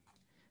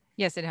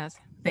 Yes, it has.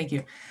 Thank you.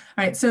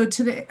 All right, so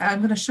today I'm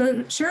going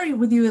to share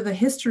with you the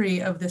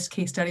history of this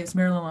case study, this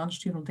Maryland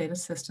Longitudinal Data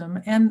System,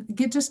 and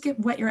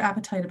whet your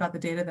appetite about the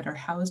data that are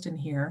housed in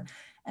here,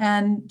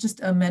 and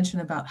just a mention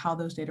about how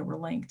those data were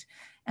linked.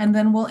 And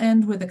then we'll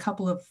end with a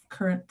couple of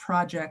current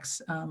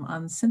projects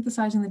on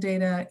synthesizing the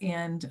data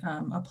and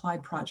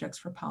applied projects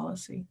for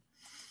policy.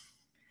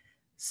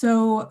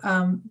 So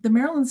the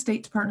Maryland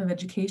State Department of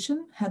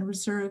Education had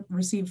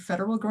received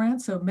federal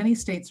grants. So many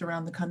states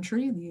around the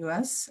country, the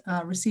US,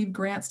 received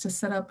grants to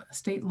set up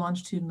state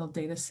longitudinal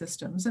data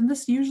systems. And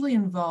this usually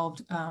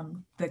involved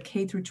the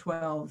K through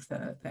 12,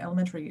 the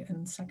elementary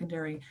and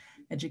secondary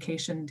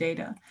education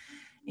data.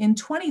 In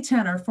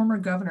 2010, our former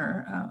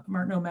governor,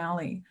 Martin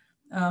O'Malley,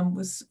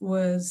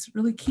 was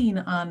really keen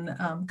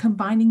on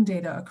combining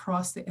data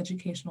across the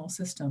educational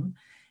system.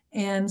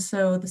 And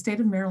so the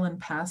state of Maryland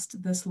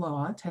passed this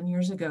law 10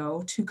 years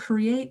ago to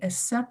create a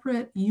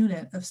separate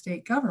unit of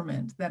state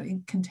government that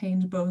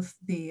contained both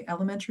the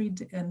elementary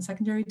and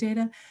secondary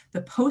data,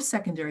 the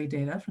post-secondary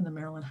data from the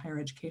Maryland Higher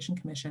Education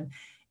Commission,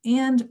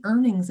 and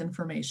earnings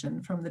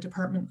information from the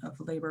Department of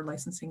Labor,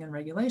 Licensing and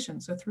Regulation,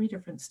 so 3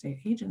 different state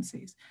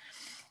agencies.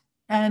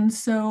 And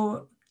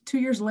so 2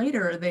 years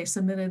later, they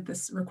submitted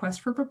this request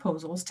for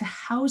proposals to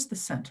house the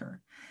center.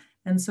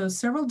 And so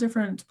several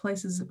different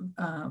places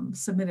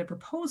submitted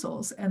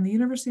proposals, and the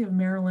University of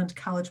Maryland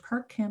College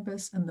Park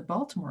campus and the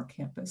Baltimore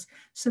campus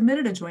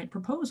submitted a joint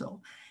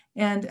proposal.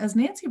 And as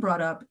Nancy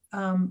brought up,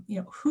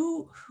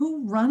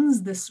 who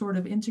runs this sort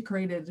of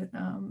integrated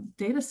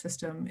data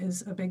system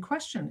is a big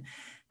question.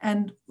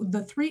 And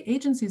the 3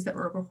 agencies that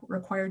were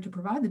required to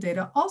provide the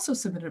data also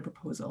submitted a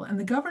proposal. And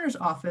the governor's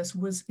office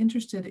was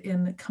interested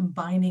in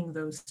combining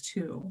those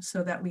 2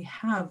 so that we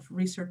have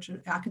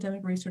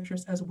academic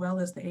researchers, as well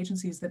as the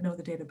agencies that know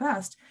the data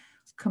best,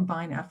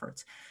 combine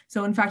efforts.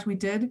 So in fact, we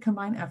did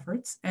combine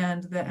efforts,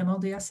 and the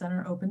MLDS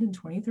Center opened in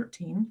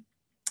 2013.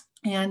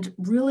 And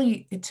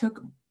really, it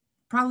took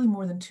probably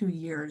more than 2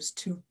 years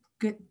to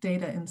get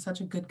data in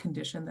such a good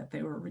condition that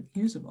they were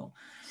reusable.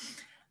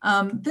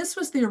 This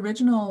was the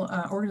original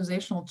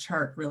organizational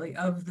chart, really,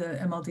 of the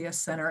MLDS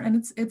Center,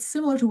 and it's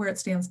similar to where it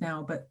stands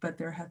now, but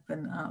there have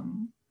been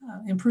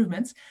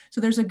improvements. So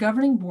there's a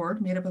governing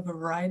board made up of a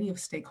variety of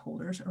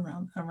stakeholders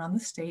around the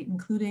state,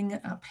 including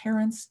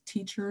parents,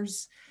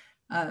 teachers,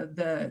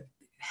 the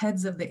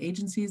heads of the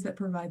agencies that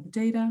provide the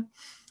data.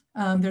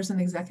 There's an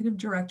executive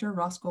director,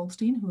 Ross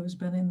Goldstein, who has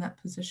been in that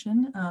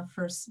position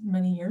for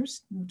many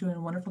years, doing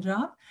a wonderful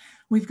job.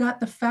 We've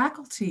got the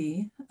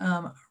faculty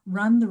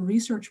run the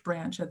research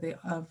branch of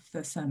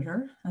the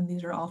center, and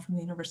these are all from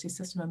the University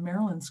System of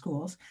Maryland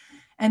schools.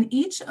 And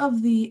each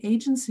of the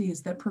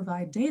agencies that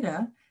provide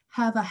data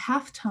have a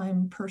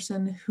half-time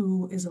person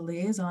who is a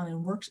liaison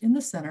and works in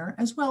the center,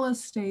 as well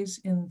as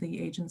stays in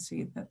the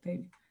agency that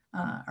they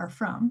are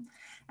from.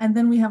 And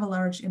then we have a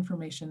large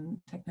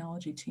information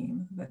technology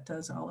team that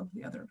does all of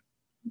the other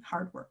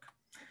hard work.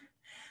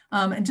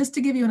 And just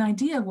to give you an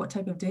idea of what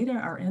type of data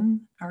are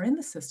in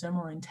the system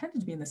or intended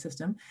to be in the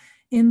system,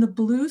 in the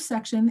blue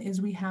section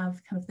is we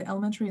have kind of the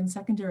elementary and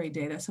secondary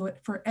data. So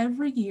for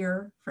every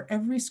year, for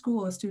every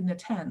school a student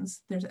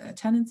attends, there's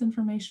attendance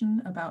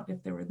information about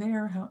if they were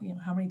there,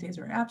 how many days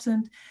are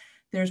absent.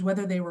 There's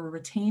whether they were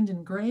retained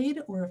in grade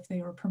or if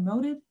they were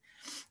promoted.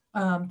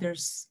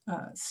 There's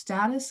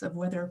status of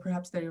whether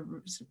perhaps they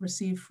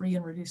receive free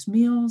and reduced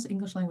meals,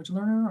 English language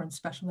learner, or in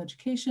special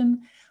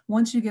education.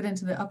 Once you get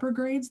into the upper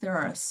grades, there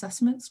are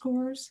assessment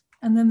scores,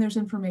 and then there's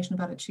information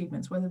about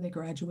achievements, whether they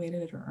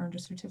graduated or earned a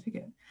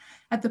certificate.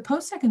 At the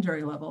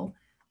post-secondary level,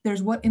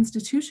 there's what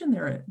institution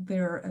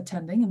they're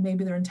attending, and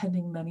maybe they're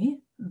attending many.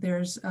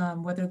 There's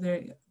whether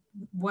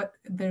what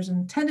there's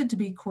intended to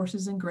be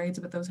courses and grades,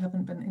 but those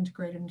haven't been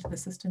integrated into the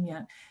system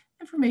yet.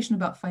 Information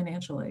about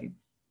financial aid.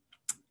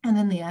 And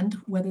in the end,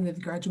 whether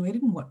they've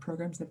graduated and what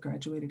programs they've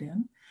graduated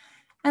in.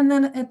 And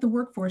then at the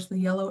workforce, the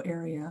yellow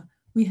area,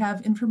 we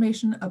have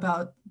information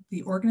about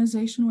the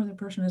organization where the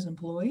person is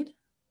employed,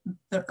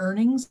 the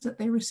earnings that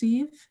they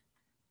receive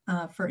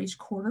for each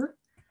quarter,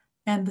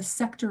 and the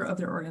sector of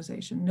their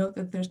organization. Note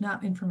that there's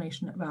not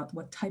information about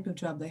what type of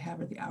job they have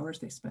or the hours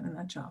they spend in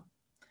that job.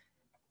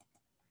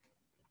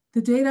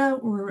 The data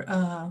were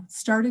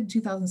started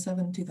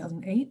 2007,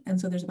 2008, and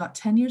so there's about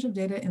 10 years of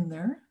data in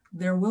there.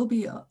 There will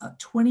be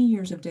 20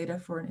 years of data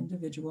for an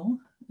individual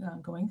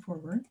going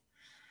forward.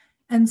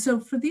 And so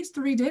for these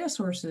three data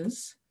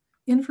sources,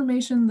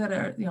 information that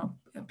are,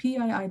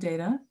 PII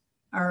data,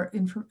 our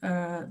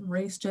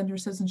race, gender,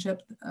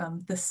 citizenship,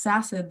 the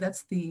SACID,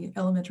 that's the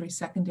elementary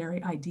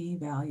secondary ID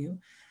value,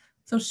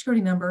 social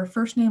security number,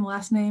 first name,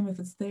 last name, if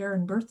it's there,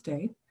 and birth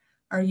date,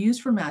 are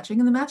used for matching.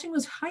 And the matching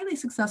was highly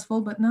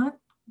successful, but not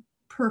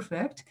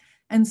perfect.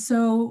 And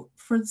so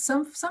for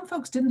some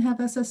folks didn't have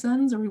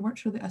SSNs, or we weren't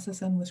sure the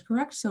SSN was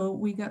correct. So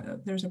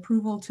there's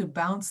approval to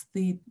bounce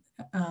the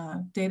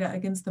data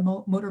against the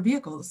Motor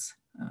Vehicles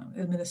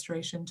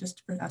Administration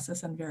just for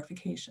SSN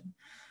verification.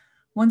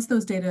 Once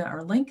those data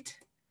are linked,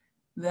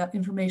 that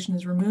information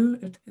is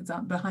removed, it's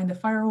behind a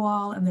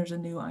firewall, and there's a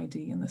new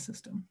ID in the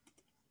system.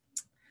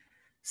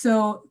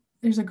 So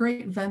there's a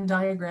great Venn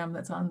diagram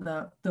that's on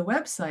the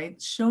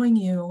website showing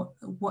you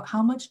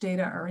how much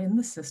data are in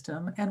the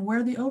system and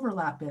where the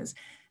overlap is.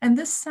 And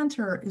this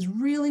center is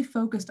really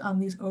focused on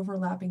these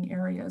overlapping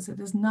areas.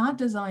 It is not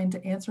designed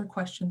to answer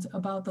questions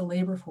about the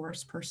labor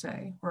force per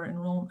se, or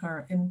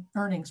in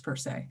earnings per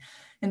se.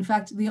 In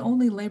fact, the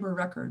only labor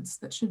records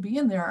that should be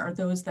in there are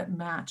those that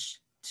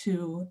match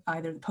to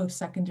either the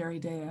post-secondary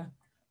data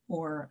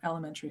or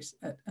elementary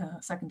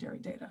secondary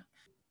data.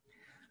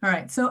 All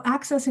right, so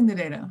accessing the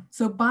data.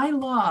 So by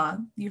law,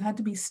 you had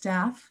to be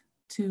staff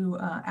to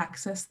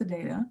access the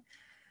data.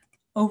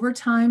 Over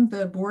time,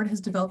 the board has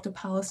developed a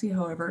policy,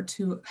 however,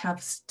 to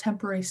have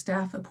temporary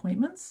staff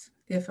appointments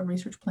if a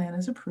research plan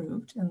is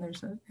approved, and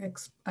there's an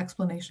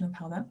explanation of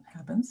how that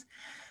happens.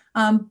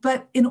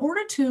 But in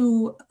order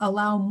to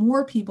allow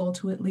more people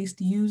to at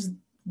least use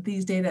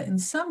these data in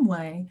some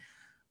way,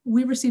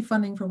 we received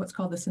funding for what's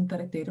called the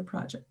Synthetic Data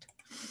Project.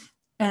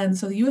 And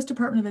so the U.S.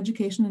 Department of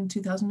Education in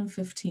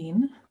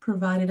 2015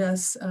 provided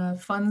us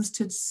funds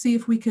to see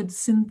if we could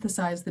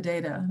synthesize the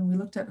data. And we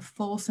looked at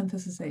full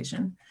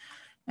synthesization.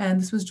 And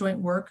this was joint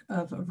work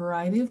of a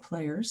variety of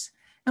players.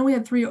 And we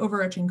had three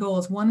overarching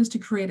goals. One is to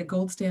create a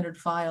gold standard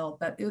file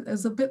that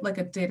is a bit like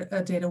a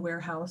data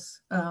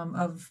warehouse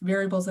of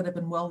variables that have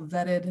been well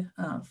vetted,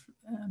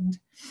 and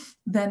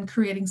then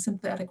creating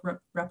synthetic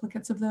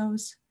replicates of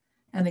those,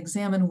 and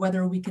examine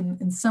whether we can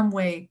in some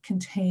way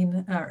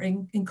contain or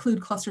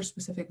include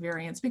cluster-specific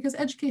variants, because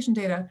education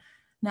data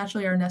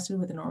naturally are nested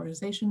within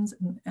organizations,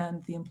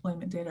 and the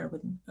employment data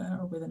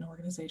are within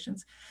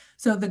organizations.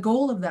 So the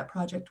goal of that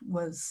project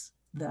was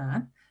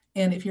that.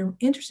 And if you're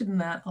interested in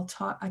that,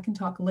 I can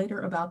talk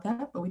later about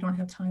that, but we don't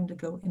have time to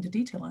go into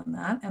detail on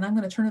that. And I'm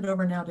going to turn it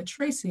over now to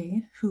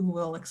Tracy, who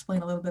will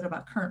explain a little bit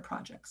about current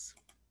projects.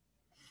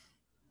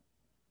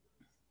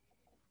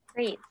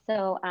 Great.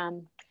 So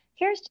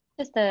here's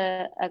just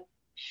a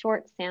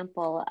short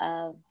sample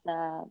of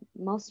the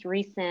most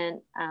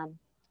recent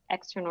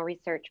external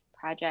research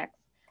projects.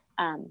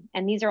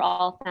 And these are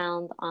all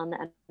found on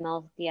the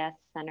MLDS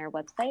Center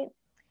website.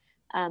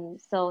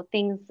 So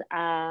things,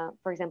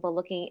 for example,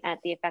 looking at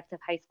the effects of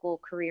high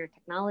school career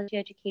technology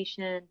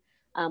education,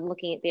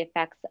 looking at the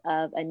effects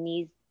of a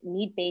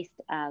need-based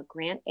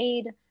grant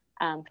aid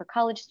for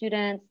college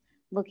students,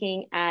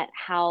 looking at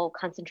how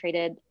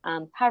concentrated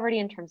poverty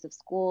in terms of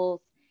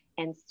schools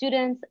and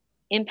students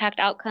impact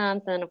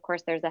outcomes. And of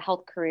course, there's a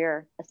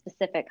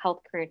specific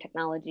health career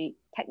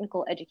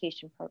technical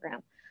education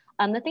program.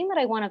 The thing that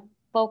I want to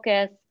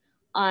focus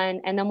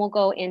on, and then we'll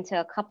go into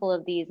a couple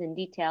of these in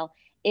detail,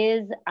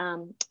 is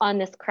on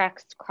this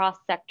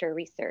cross-sector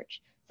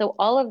research. So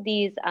all of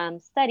these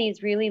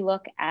studies really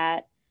look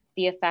at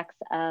the effects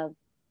of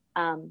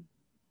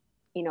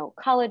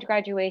college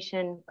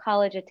graduation,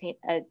 college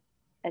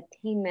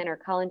attainment or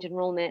college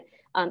enrollment,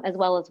 as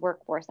well as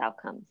workforce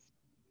outcomes.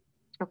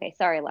 Okay,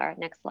 sorry, Lara,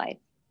 next slide.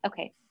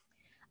 Okay,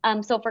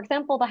 so for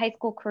example, the high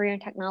school career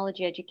and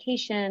technology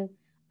education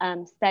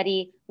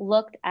study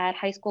looked at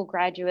high school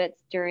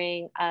graduates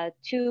during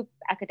 2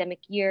 academic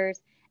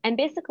years, and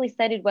basically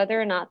studied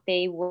whether or not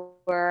they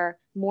were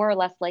more or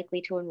less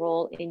likely to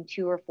enroll in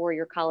 2 or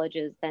 4-year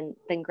colleges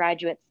than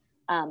graduates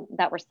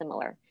that were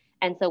similar.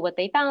 And so what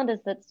they found is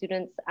that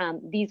students,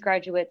 these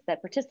graduates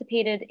that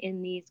participated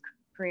in these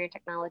career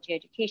technology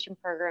education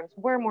programs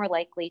were more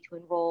likely to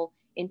enroll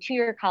in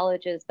 2-year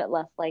colleges, but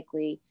less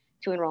likely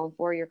to enroll in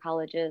 4-year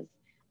colleges.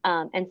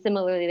 And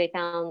similarly, they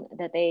found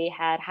that they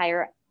had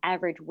higher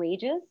average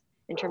wages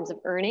in terms of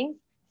earnings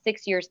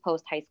 6 years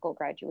post high school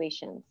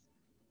graduations.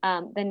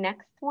 The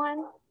next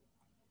one,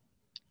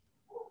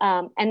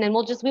 and then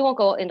we won't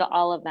go into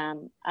all of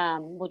them.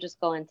 We'll just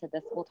go into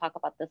this, we'll talk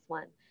about this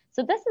one.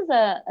 So this is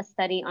a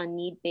study on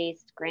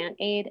need-based grant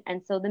aid.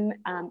 And so the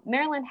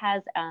Maryland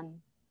has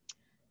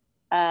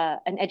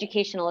an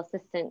educational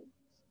assistant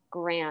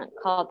grant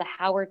called the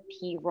Howard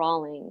P.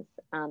 Rawlings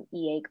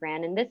EA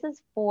grant. And this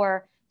is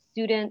for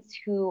students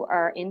who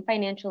are in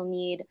financial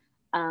need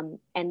and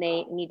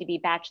they need to be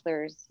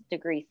bachelor's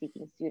degree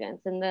seeking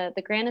students. And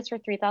the grant is for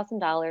 $3,000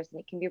 and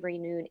it can be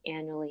renewed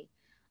annually.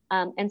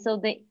 And so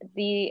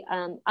the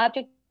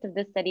object of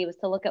this study was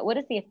to look at what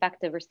is the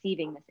effect of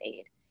receiving this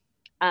aid.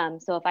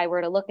 So if I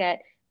were to look at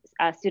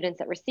students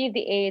that received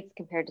the aids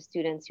compared to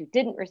students who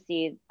didn't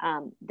receive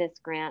this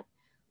grant,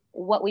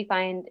 what we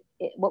found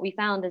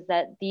is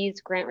that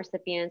these grant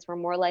recipients were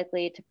more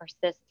likely to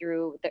persist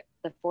through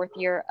the fourth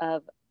year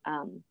of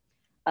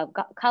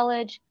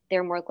college.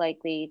 They're more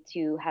likely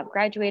to have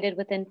graduated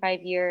within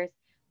 5 years,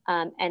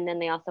 and then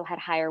they also had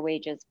higher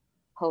wages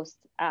post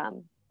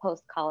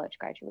college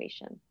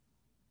graduation.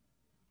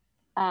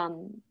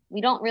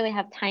 We don't really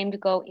have time to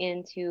go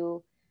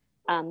into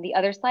the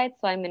other slides,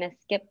 so I'm going to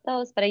skip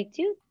those. But I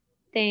do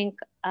think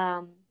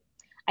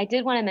I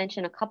did want to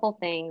mention a couple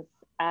things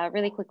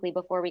really quickly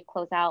before we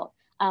close out.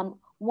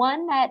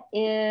 One that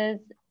is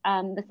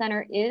the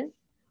center is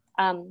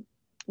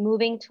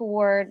moving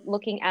toward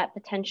looking at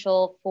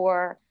potential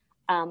for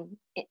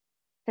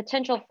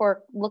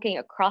looking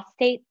at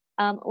cross-state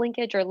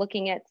linkage, or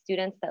looking at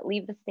students that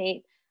leave the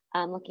state,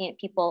 looking at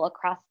people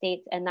across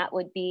states, and that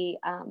would be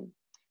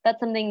that's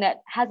something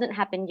that hasn't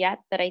happened yet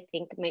that I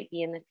think might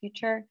be in the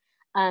future,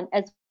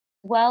 as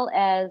well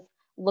as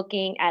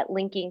looking at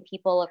linking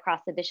people across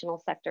additional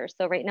sectors.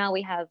 So right now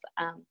we have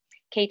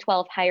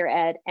K-12 higher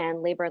ed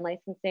and labor and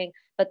licensing,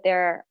 but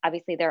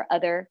obviously there are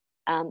other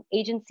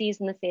agencies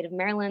in the state of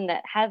Maryland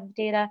that have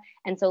data.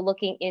 And so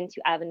looking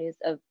into avenues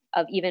of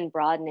even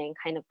broadening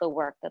kind of the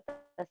work that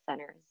the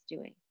center is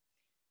doing.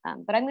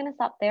 But I'm gonna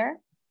stop there,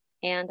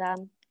 and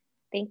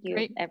thank you,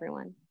 Great.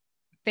 everyone.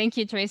 Thank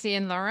you, Tracy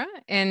and Laura.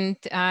 And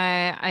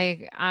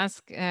I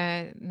ask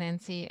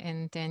Nancy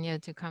and Daniel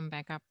to come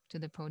back up to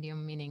the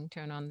podium, meaning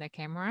turn on their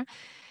camera.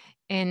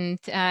 And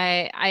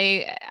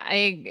I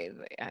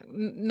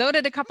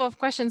noted a couple of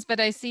questions, but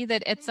I see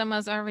that Ed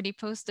Summers already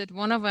posted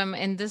one of them,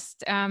 and this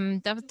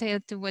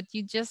dovetailed to what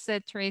you just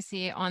said,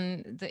 Tracy,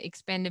 on the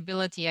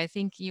expandability. I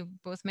think you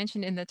both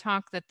mentioned in the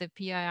talk that the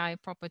PII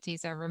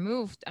properties are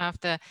removed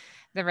after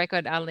the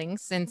record are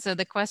links. And so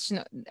the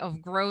question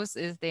of growth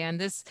is there. And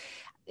this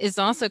is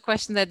also a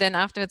question that then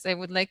afterwards I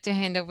would like to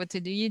hand over to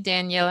you,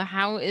 Daniel.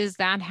 How is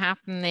that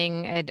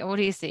happening at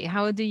ODISSEI?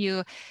 How do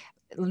you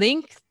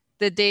link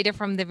the data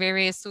from the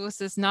various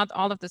sources? Not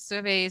all of the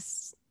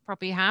surveys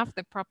probably have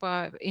the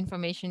proper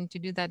information to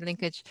do that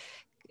linkage.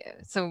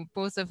 So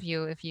both of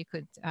you, if you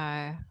could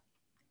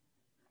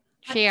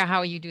share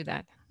how you do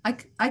that. I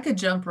could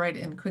jump right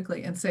in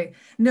quickly and say,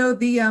 no,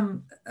 the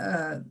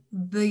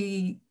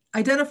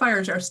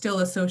identifiers are still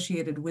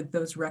associated with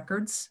those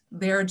records.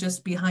 They're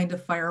just behind a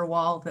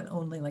firewall that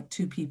only like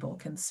 2 people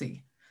can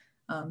see.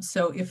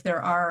 So if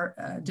there are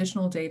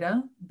additional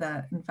data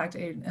that, in fact,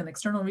 an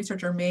external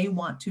researcher may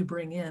want to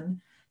bring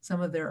in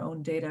some of their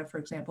own data, for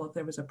example, if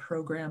there was a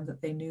program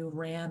that they knew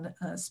ran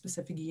a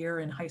specific year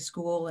in high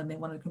school and they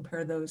wanted to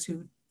compare those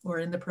who were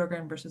in the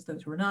program versus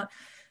those who were not,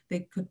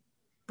 they could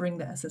bring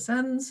the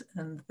SSNs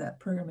and that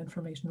program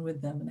information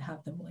with them and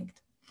have them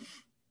linked.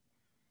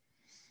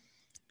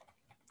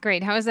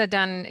 Great. How is that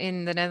done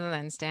in the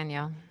Netherlands,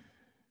 Daniel?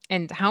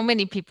 And how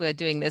many people are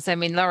doing this? I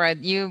mean, Laura,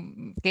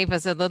 you gave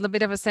us a little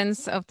bit of a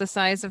sense of the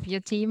size of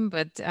your team,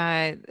 but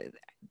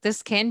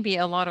this can be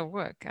a lot of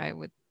work, I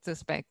would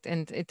suspect.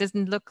 And it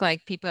doesn't look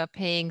like people are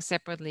paying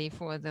separately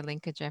for the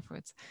linkage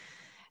efforts.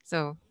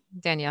 So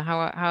Daniel,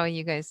 how are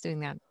you guys doing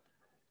that?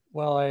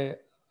 Well,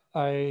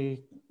 I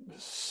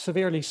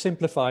severely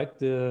simplified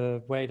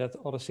the way that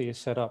ODISSEI is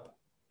set up.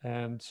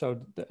 And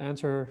so the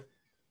answer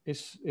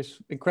is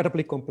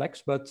incredibly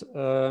complex, but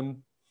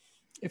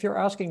if you're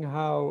asking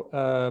how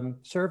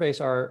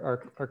surveys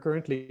are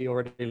currently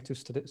already to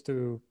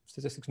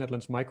Statistics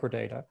Netherlands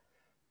microdata,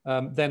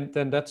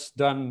 then that's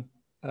done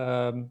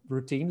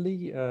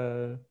routinely,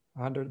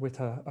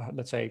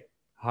 let's say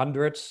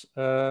hundreds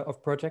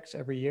of projects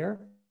every year,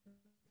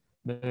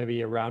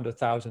 maybe around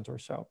 1,000 or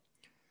so.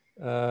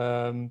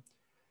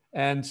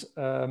 And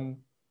an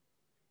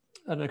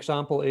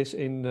example is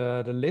in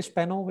the list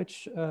panel,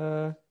 which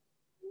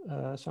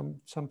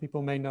some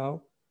people may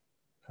know.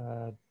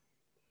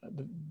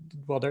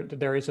 Well,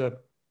 there is a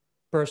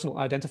personal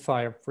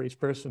identifier for each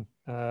person,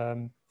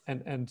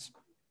 and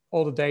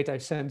all the data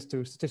is sent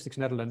to Statistics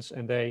Netherlands,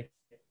 and they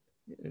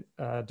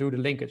do the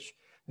linkage.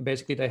 And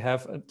basically, they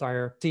have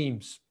entire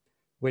teams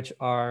which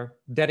are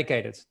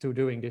dedicated to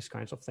doing these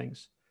kinds of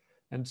things.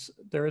 And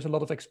there is a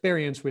lot of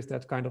experience with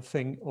that kind of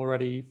thing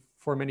already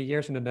for many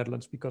years in the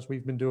Netherlands, because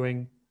we've been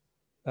doing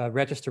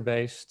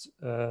register-based,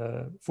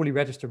 fully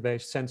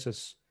register-based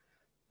census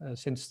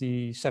since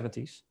the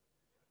 70s.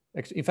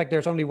 In fact,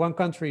 there's only one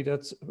country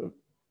that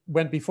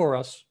went before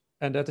us,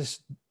 and that is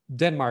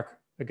Denmark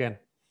again.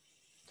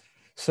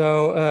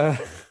 So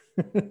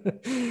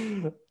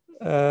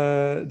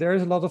there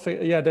is a lot of,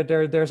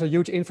 there's a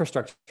huge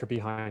infrastructure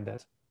behind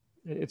that.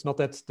 It's not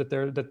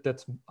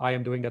that I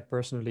am doing that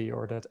personally,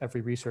 or that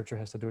every researcher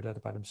has to do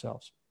that by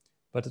themselves,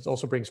 but it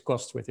also brings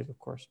costs with it, of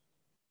course.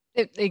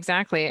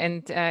 Exactly.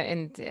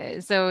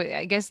 So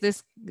I guess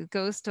this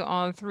goes to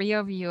all three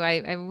of you.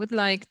 I would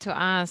like to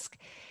ask,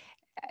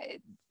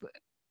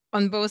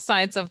 on both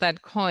sides of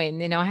that coin,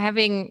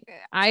 having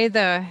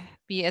either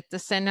be at the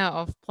center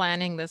of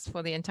planning this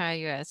for the entire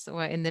US,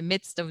 or in the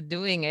midst of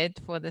doing it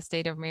for the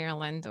state of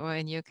Maryland, or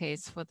in your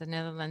case for the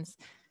Netherlands.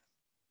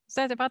 Is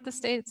that about the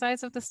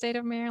size of the state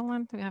of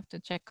Maryland? We have to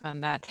check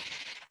on that.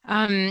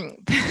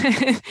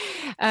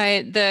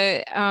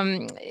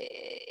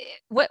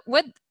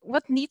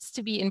 What needs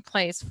to be in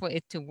place for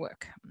it to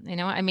work?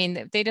 I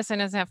mean, data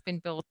centers have been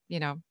built,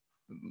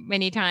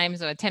 many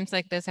times, or attempts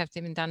like this have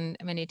been done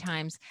many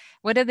times.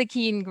 What are the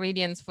key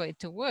ingredients for it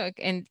to work,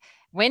 and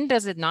when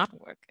does it not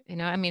work?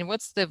 I mean,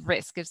 what's the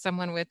risk if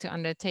someone were to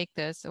undertake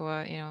this,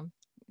 or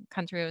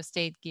country or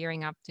state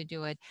gearing up to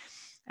do it?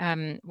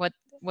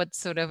 What's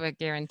sort of a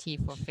guarantee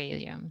for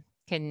failure?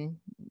 Can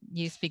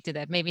you speak to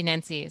that? Maybe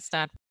Nancy,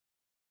 start.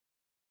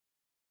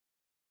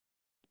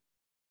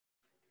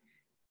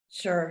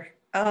 Sure.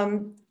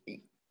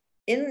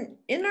 In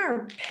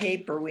our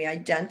paper, we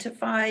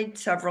identified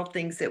several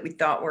things that we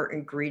thought were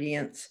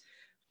ingredients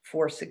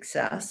for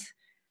success.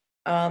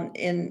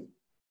 And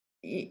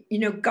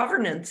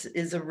governance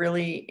is a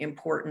really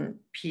important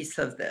piece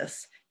of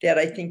this that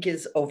I think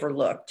is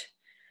overlooked.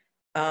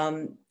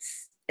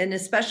 And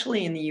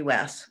especially in the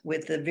US,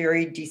 with a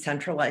very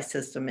decentralized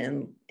system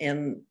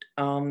and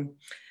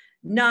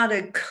not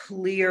a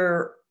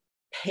clear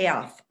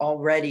path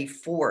already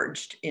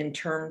forged in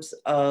terms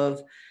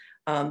of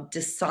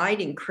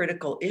deciding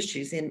critical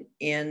issues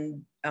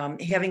and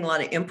having a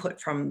lot of input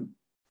from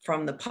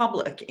the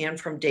public and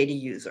from data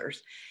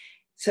users.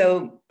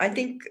 So I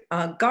think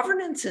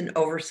governance and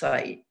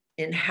oversight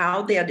and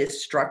how that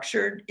is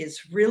structured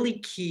is really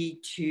key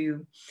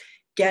to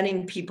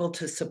getting people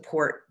to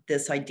support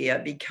this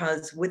idea,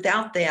 because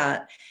without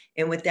that,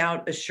 and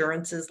without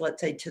assurances,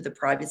 let's say, to the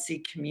privacy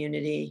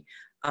community,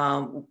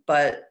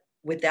 but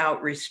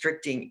without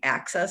restricting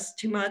access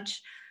too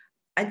much,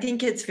 I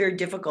think it's very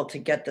difficult to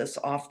get this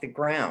off the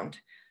ground.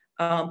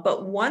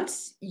 But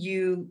once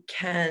you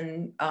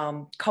can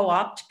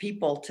co-opt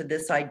people to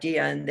this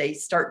idea and they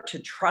start to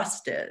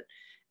trust it,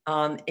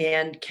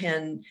 and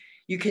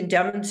you can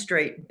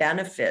demonstrate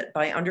benefit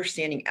by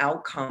understanding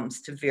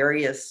outcomes to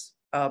various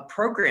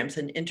programs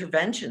and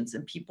interventions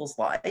in people's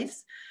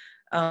lives,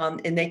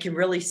 and they can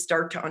really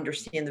start to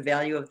understand the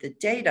value of the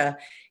data,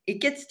 it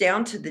gets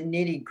down to the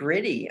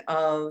nitty-gritty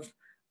of,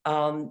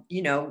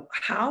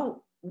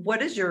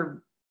 what is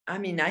your, I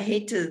mean, I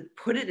hate to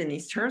put it in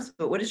these terms,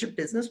 but what does your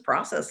business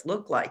process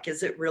look like?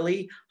 Is it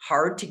really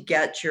hard to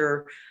get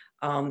your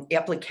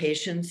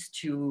applications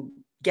to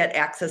get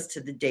access to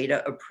the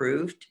data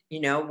approved?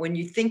 When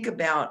you think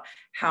about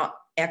how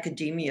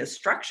academia is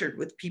structured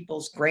with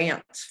people's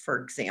grants,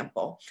 for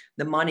example,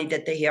 the money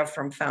that they have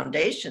from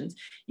foundations,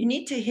 you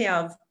need to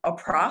have a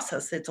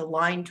process that's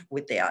aligned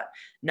with that,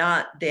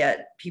 not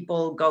that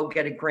people go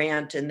get a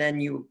grant and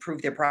then you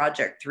approve their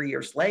project 3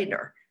 years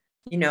later.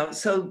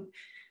 So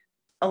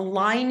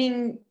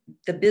aligning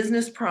the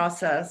business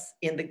process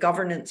and the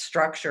governance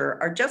structure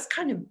are just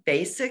kind of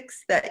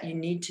basics that you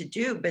need to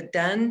do. But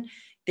then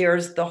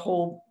there's the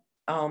whole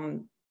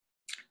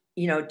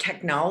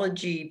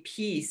technology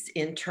piece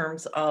in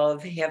terms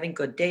of having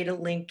good data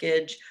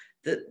linkage,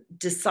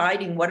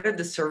 deciding what are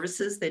the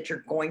services that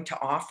you're going to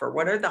offer,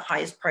 what are the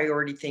highest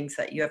priority things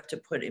that you have to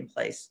put in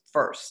place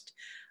first,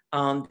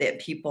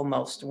 that people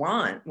most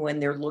want when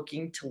they're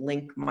looking to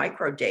link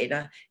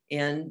microdata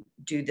and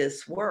do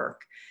this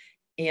work.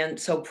 And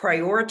so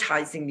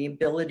prioritizing the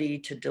ability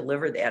to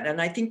deliver that.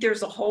 And I think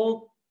there's a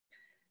whole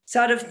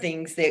set of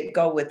things that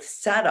go with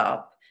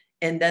setup.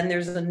 And then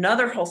there's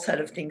another whole set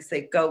of things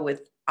that go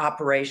with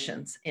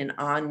operations and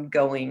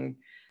ongoing,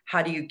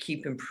 how do you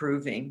keep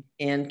improving,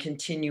 and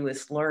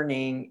continuous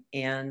learning,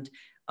 and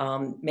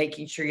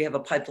making sure you have a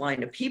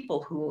pipeline of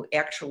people who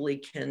actually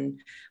can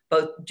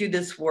both do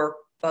this work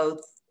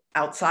both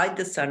outside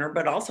the center,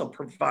 but also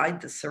provide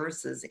the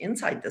services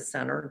inside the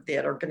center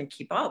that are going to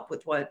keep up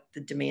with what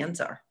the demands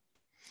are.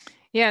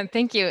 Yeah,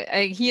 thank you.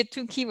 I hear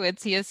two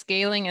keywords here,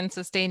 scaling and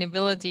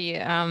sustainability,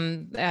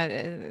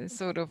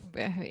 sort of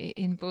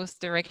in both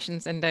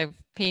directions, and I've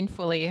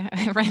painfully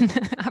ran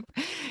up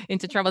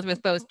into troubles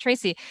with both.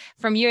 Tracy,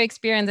 from your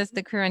experience as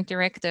the current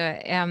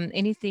director,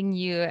 anything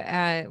you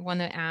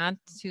want to add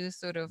to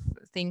sort of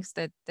things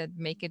that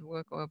make it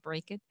work or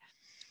break it?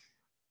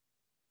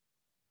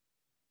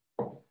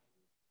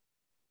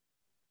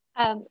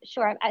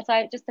 Sure.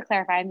 So just to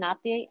clarify, I'm not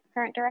the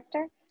current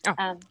director.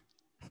 Oh.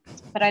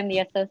 But I'm the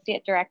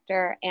associate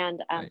director,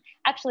 and right.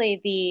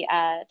 Actually the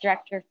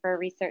director for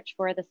research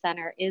for the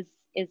center is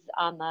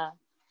on the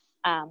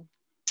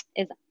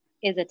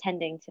is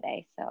attending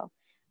today. So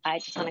I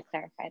just want to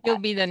clarify that. You'll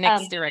be the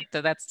next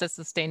director. That's the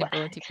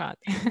sustainability part.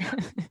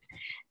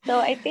 So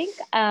I think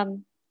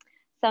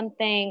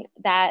something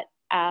that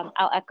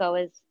I'll echo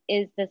is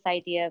is this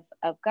idea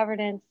of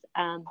governance,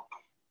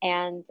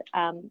 and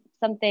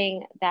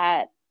something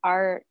that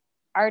our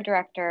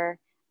director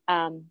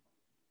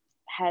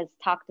has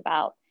talked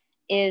about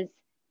is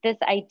this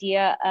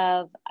idea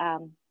of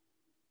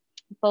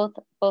both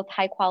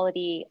high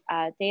quality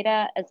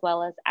data as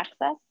well as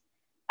access.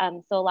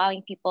 So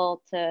allowing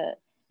people to,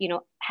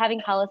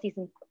 having policies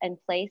in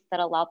place that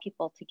allow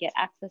people to get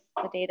access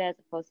to the data as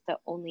opposed to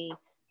only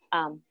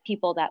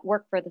people that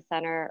work for the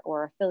center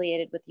or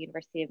affiliated with the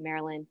University of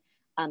Maryland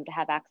to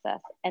have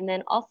access. And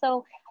then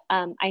also,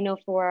 I know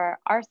for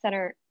our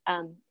center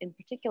in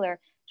particular,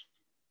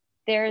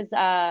 there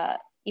are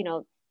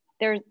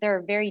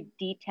very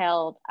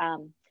detailed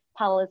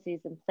policies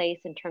in place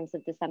in terms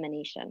of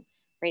dissemination,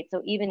 right?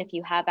 So even if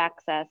you have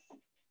access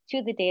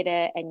to the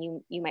data and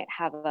you might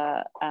have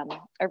a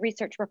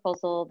research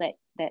proposal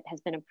that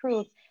has been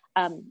approved,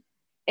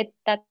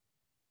 that's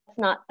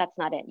not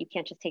it. You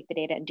can't just take the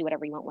data and do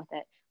whatever you want with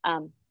it.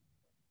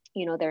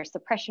 There's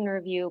suppression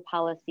review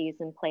policies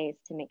in place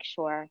to make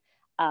sure,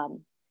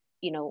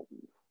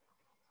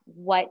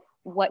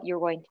 what you're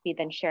going to be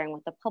then sharing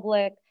with the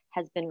public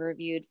has been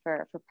reviewed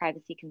for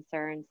privacy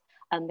concerns.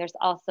 There's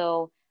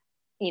also,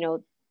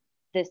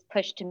 this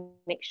push to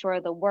make sure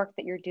the work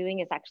that you're doing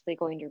is actually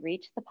going to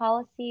reach the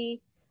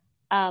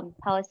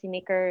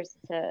policymakers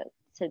to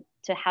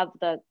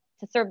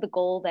serve the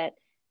goal that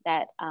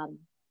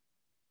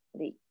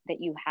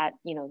you had,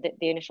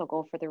 the initial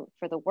goal for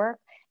the work,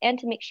 and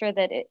to make sure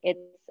that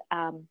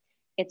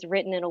it's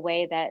written in a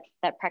way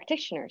that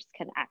practitioners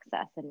can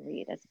access and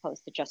read, as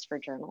opposed to just for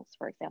journals,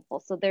 for example.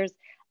 So there's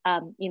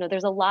a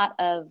lot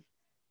of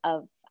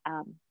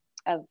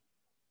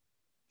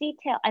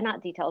detail,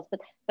 not details,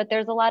 but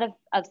there's a lot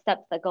of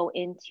steps that go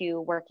into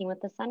working with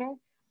the center.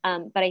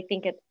 But I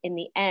think in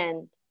the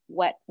end,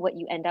 what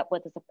you end up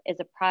with is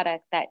a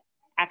product that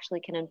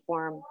actually can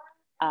inform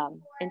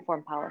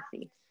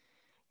policy.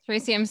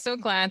 Tracy, I'm so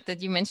glad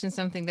that you mentioned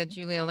something that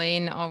Julia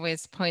Lane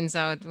always points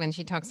out when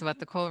she talks about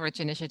the Coleridge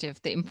Initiative,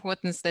 the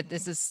importance that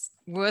this is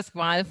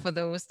worthwhile for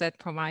those that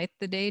provide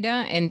the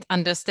data and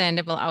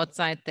understandable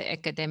outside the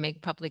academic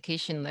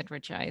publication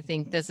literature. I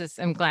think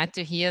I'm glad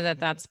to hear that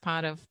that's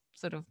part of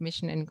sort of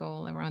mission and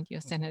goal around your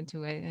center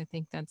too. I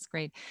think that's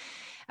great.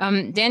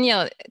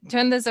 Daniel,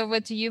 turn this over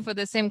to you for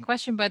the same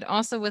question, but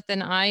also with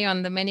an eye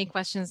on the many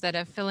questions that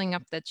are filling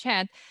up the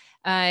chat.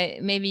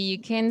 Maybe you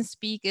can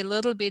speak a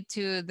little bit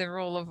to the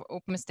role of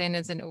open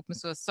standards and open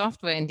source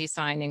software in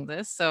designing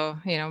this. So,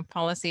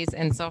 policies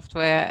and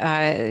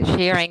software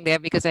sharing there,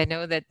 because I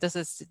know that this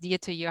is dear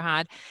to your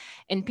heart.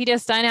 And Peter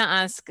Steiner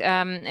asked,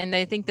 and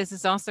I think this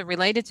is also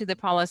related to the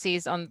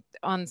policies on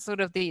sort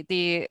of the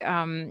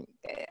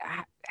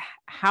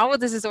how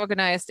this is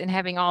organized and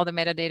having all the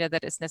metadata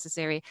that is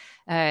necessary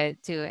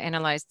to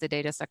analyze the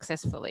data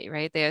successfully,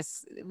 right?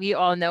 We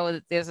all know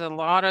that there's a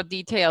lot of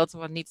details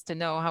one needs to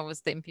know. How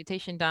was the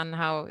imputation done?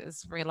 How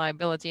is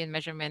reliability and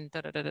measurement?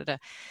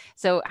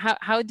 So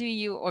how do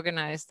you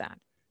organize that?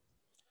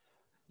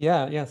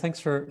 Yeah,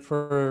 thanks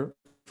for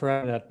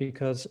adding that,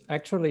 because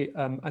actually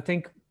I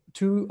think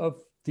two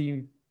of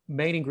the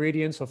main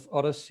ingredients of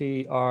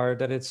ODISSEI are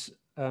that it's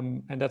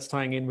and that's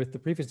tying in with the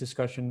previous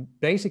discussion,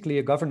 basically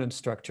a governance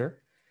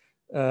structure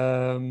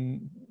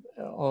on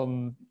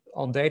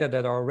data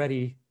that are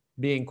already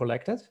being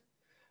collected.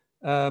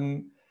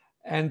 And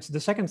the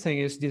second thing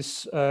is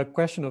this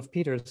question of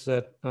Peter's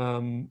that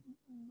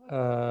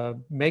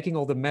making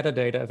all the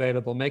metadata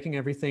available, making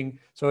everything,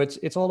 so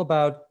it's all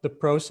about the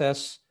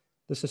process,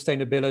 the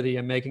sustainability,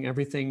 and making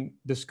everything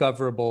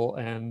discoverable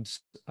and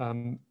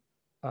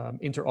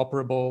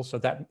interoperable. So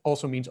that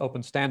also means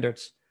open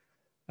standards.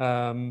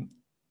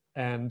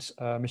 And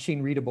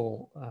machine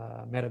readable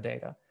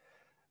metadata.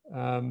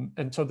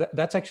 And so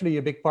that's actually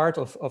a big part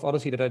of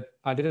ODISSEI that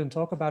I didn't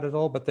talk about at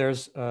all, but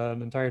there's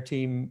an entire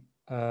team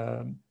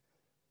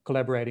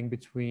collaborating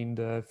between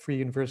the Free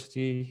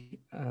University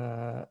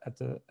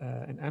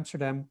in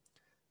Amsterdam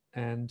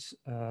and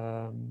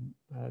the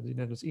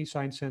Netherlands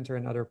eScience Center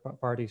and other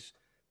parties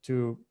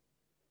to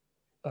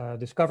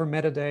discover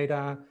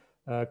metadata,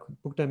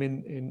 put them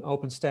in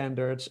open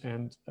standards,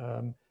 and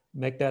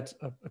make that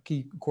a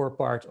key core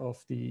part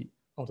of the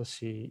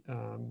ODISSEI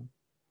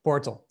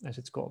portal, as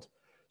it's called.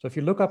 So if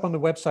you look up on the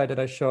website that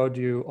I showed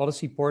you,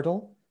 ODISSEI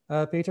portal,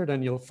 Peter,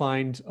 then you'll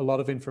find a lot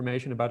of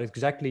information about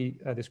exactly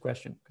this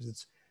question, because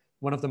it's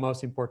one of the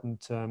most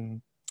important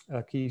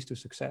keys to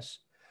success.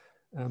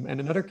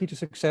 And another key to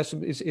success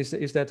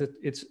is that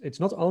it's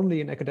not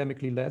only an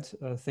academically led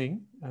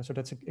thing. So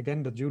that's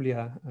again the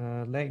Julia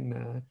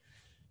Lane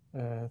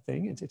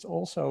thing. It's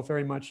also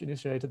very much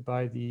initiated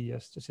by the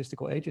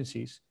statistical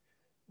agencies.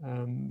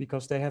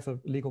 Because they have a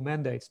legal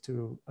mandate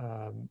to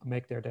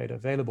make their data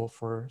available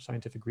for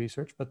scientific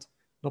research, but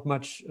not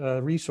much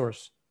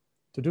resource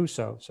to do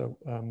so. So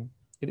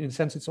in a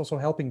sense, it's also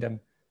helping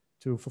them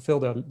to fulfill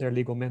their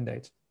legal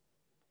mandate.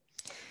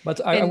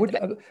 But I would,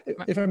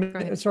 if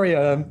I'm sorry,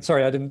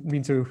 I didn't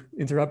mean to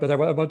interrupt, but I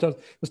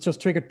was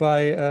just triggered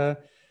by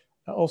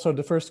also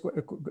the first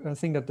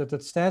thing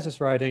that Stas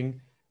is writing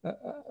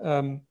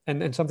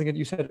and something that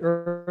you said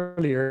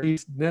earlier, the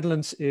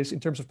Netherlands is, in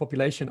terms of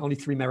population, only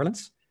 3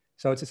 Marylands.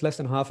 So it's less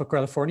than half of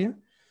California.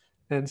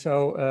 And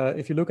so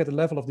if you look at the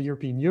level of the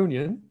European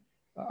Union,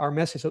 our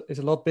mess is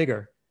a lot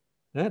bigger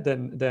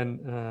than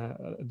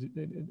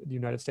the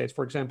United States.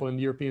 For example, in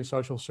the European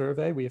Social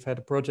Survey, we have had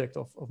a project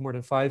of more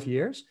than 5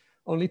 years,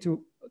 only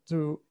to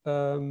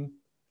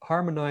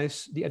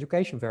harmonize the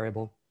education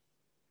variable.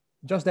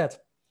 Just that.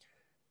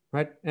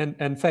 Right,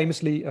 and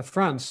famously,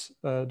 France,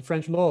 the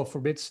French law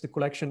forbids the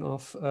collection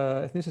of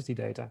ethnicity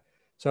data.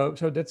 So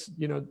that's,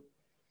 you know,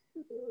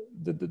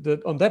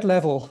 on that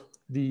level,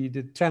 the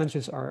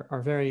challenges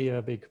are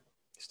very big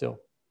still.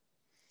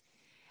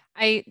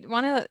 I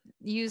want to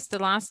use the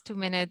last 2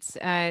 minutes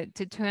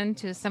to turn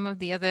to some of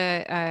the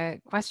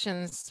other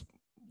questions,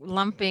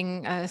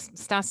 lumping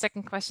Star's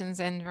second questions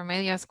and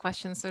Romelia's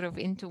questions sort of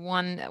into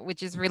one,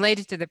 which is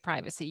related to the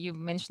privacy. You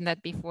mentioned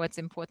that before. It's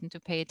important to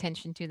pay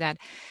attention to that.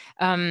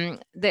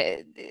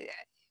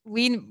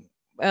 We,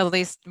 at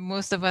least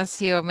most of us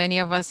here, many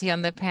of us here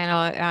on the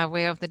panel, are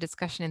aware of the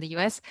discussion in the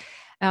US.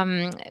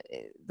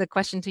 The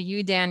question to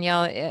you,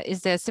 Daniel,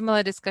 is there a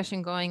similar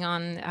discussion going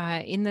on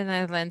in the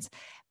Netherlands,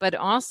 but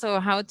also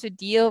how to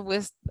deal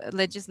with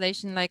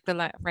legislation like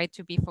the right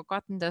to be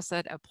forgotten? Does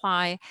that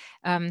apply?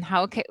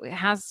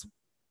 Does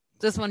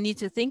one need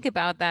to think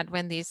about that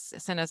when these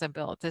centers are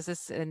built? Is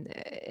this an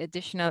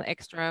additional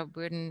extra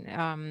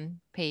burden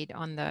paid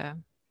on the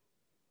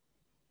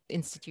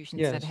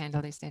institutions that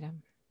handle this data?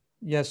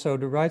 Yes, so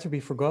the right to be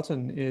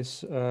forgotten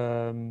is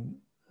a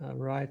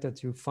right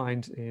that you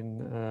find in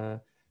the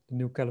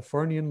new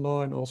Californian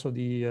law, and also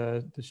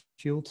the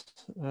Shield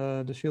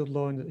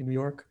law in New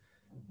York,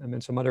 and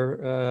then some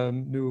other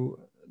new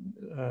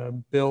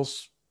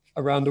bills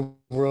around the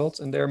world,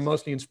 and they're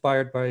mostly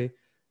inspired by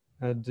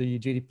the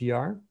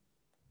GDPR.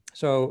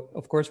 So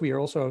of course we are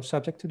also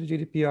subject to the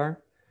GDPR,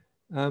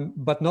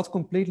 but not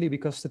completely,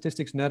 because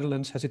Statistics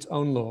Netherlands has its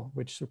own law,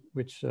 which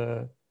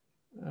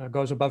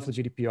goes above the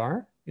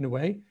GDPR in a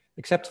way,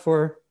 except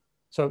for,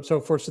 so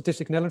for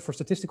Statistics Netherlands, for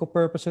statistical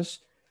purposes,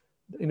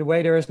 in a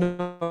way there is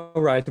no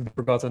right to be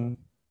forgotten,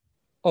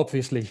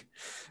 obviously,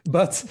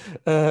 but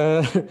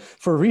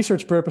for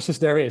research purposes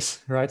there is,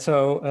 right?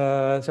 So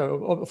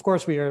of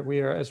course we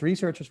are as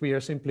researchers, we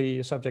are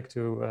simply subject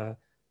to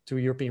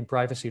European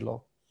privacy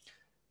law.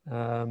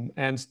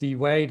 And the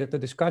way that the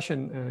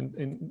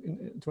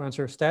discussion, to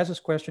answer Stas's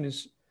question,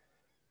 is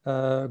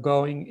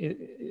going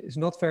is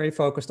not very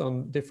focused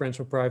on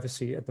differential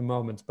privacy at the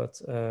moment, but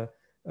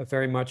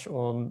very much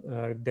on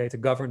data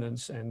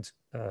governance and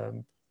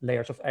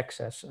layers of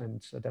access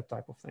and that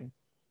type of thing.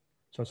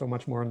 So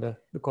much more on the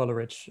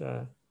Coleridge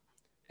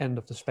end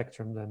of the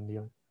spectrum than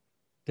the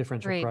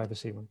differential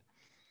privacy one.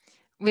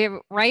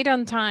 We're right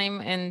on time,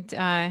 and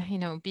you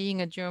know,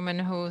 being a German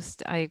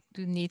host, I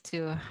do need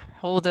to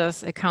hold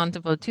us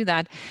accountable to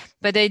that.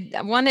 But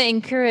I want to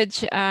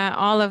encourage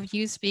all of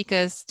you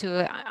speakers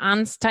to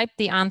type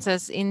the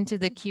answers into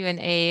the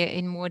Q&A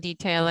in more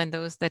detail, and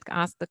those that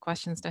ask the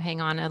questions to hang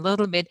on a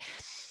little bit.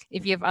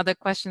 If you have other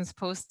questions,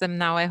 post them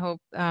now. I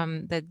hope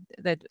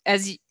that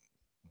as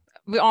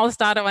we all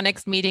start our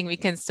next meeting, we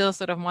can still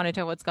sort of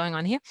monitor what's going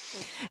on here.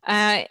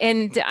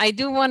 And I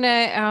do want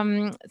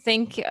to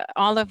thank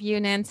all of you,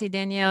 Nancy,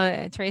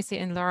 Danielle, Tracy,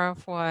 and Laura,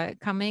 for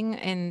coming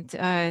and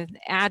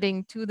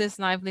adding to this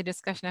lively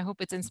discussion. I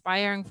hope it's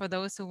inspiring for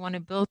those who want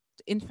to build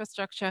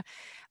infrastructure,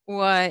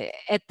 or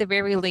at the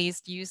very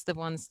least, use the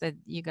ones that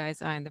you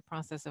guys are in the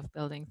process of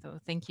building. So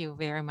thank you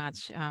very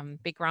much.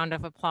 Big round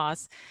of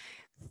applause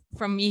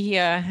from me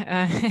here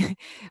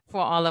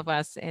for all of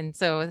us. And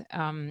so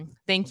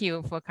thank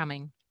you for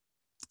coming.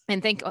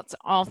 And thank you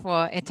all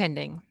for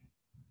attending.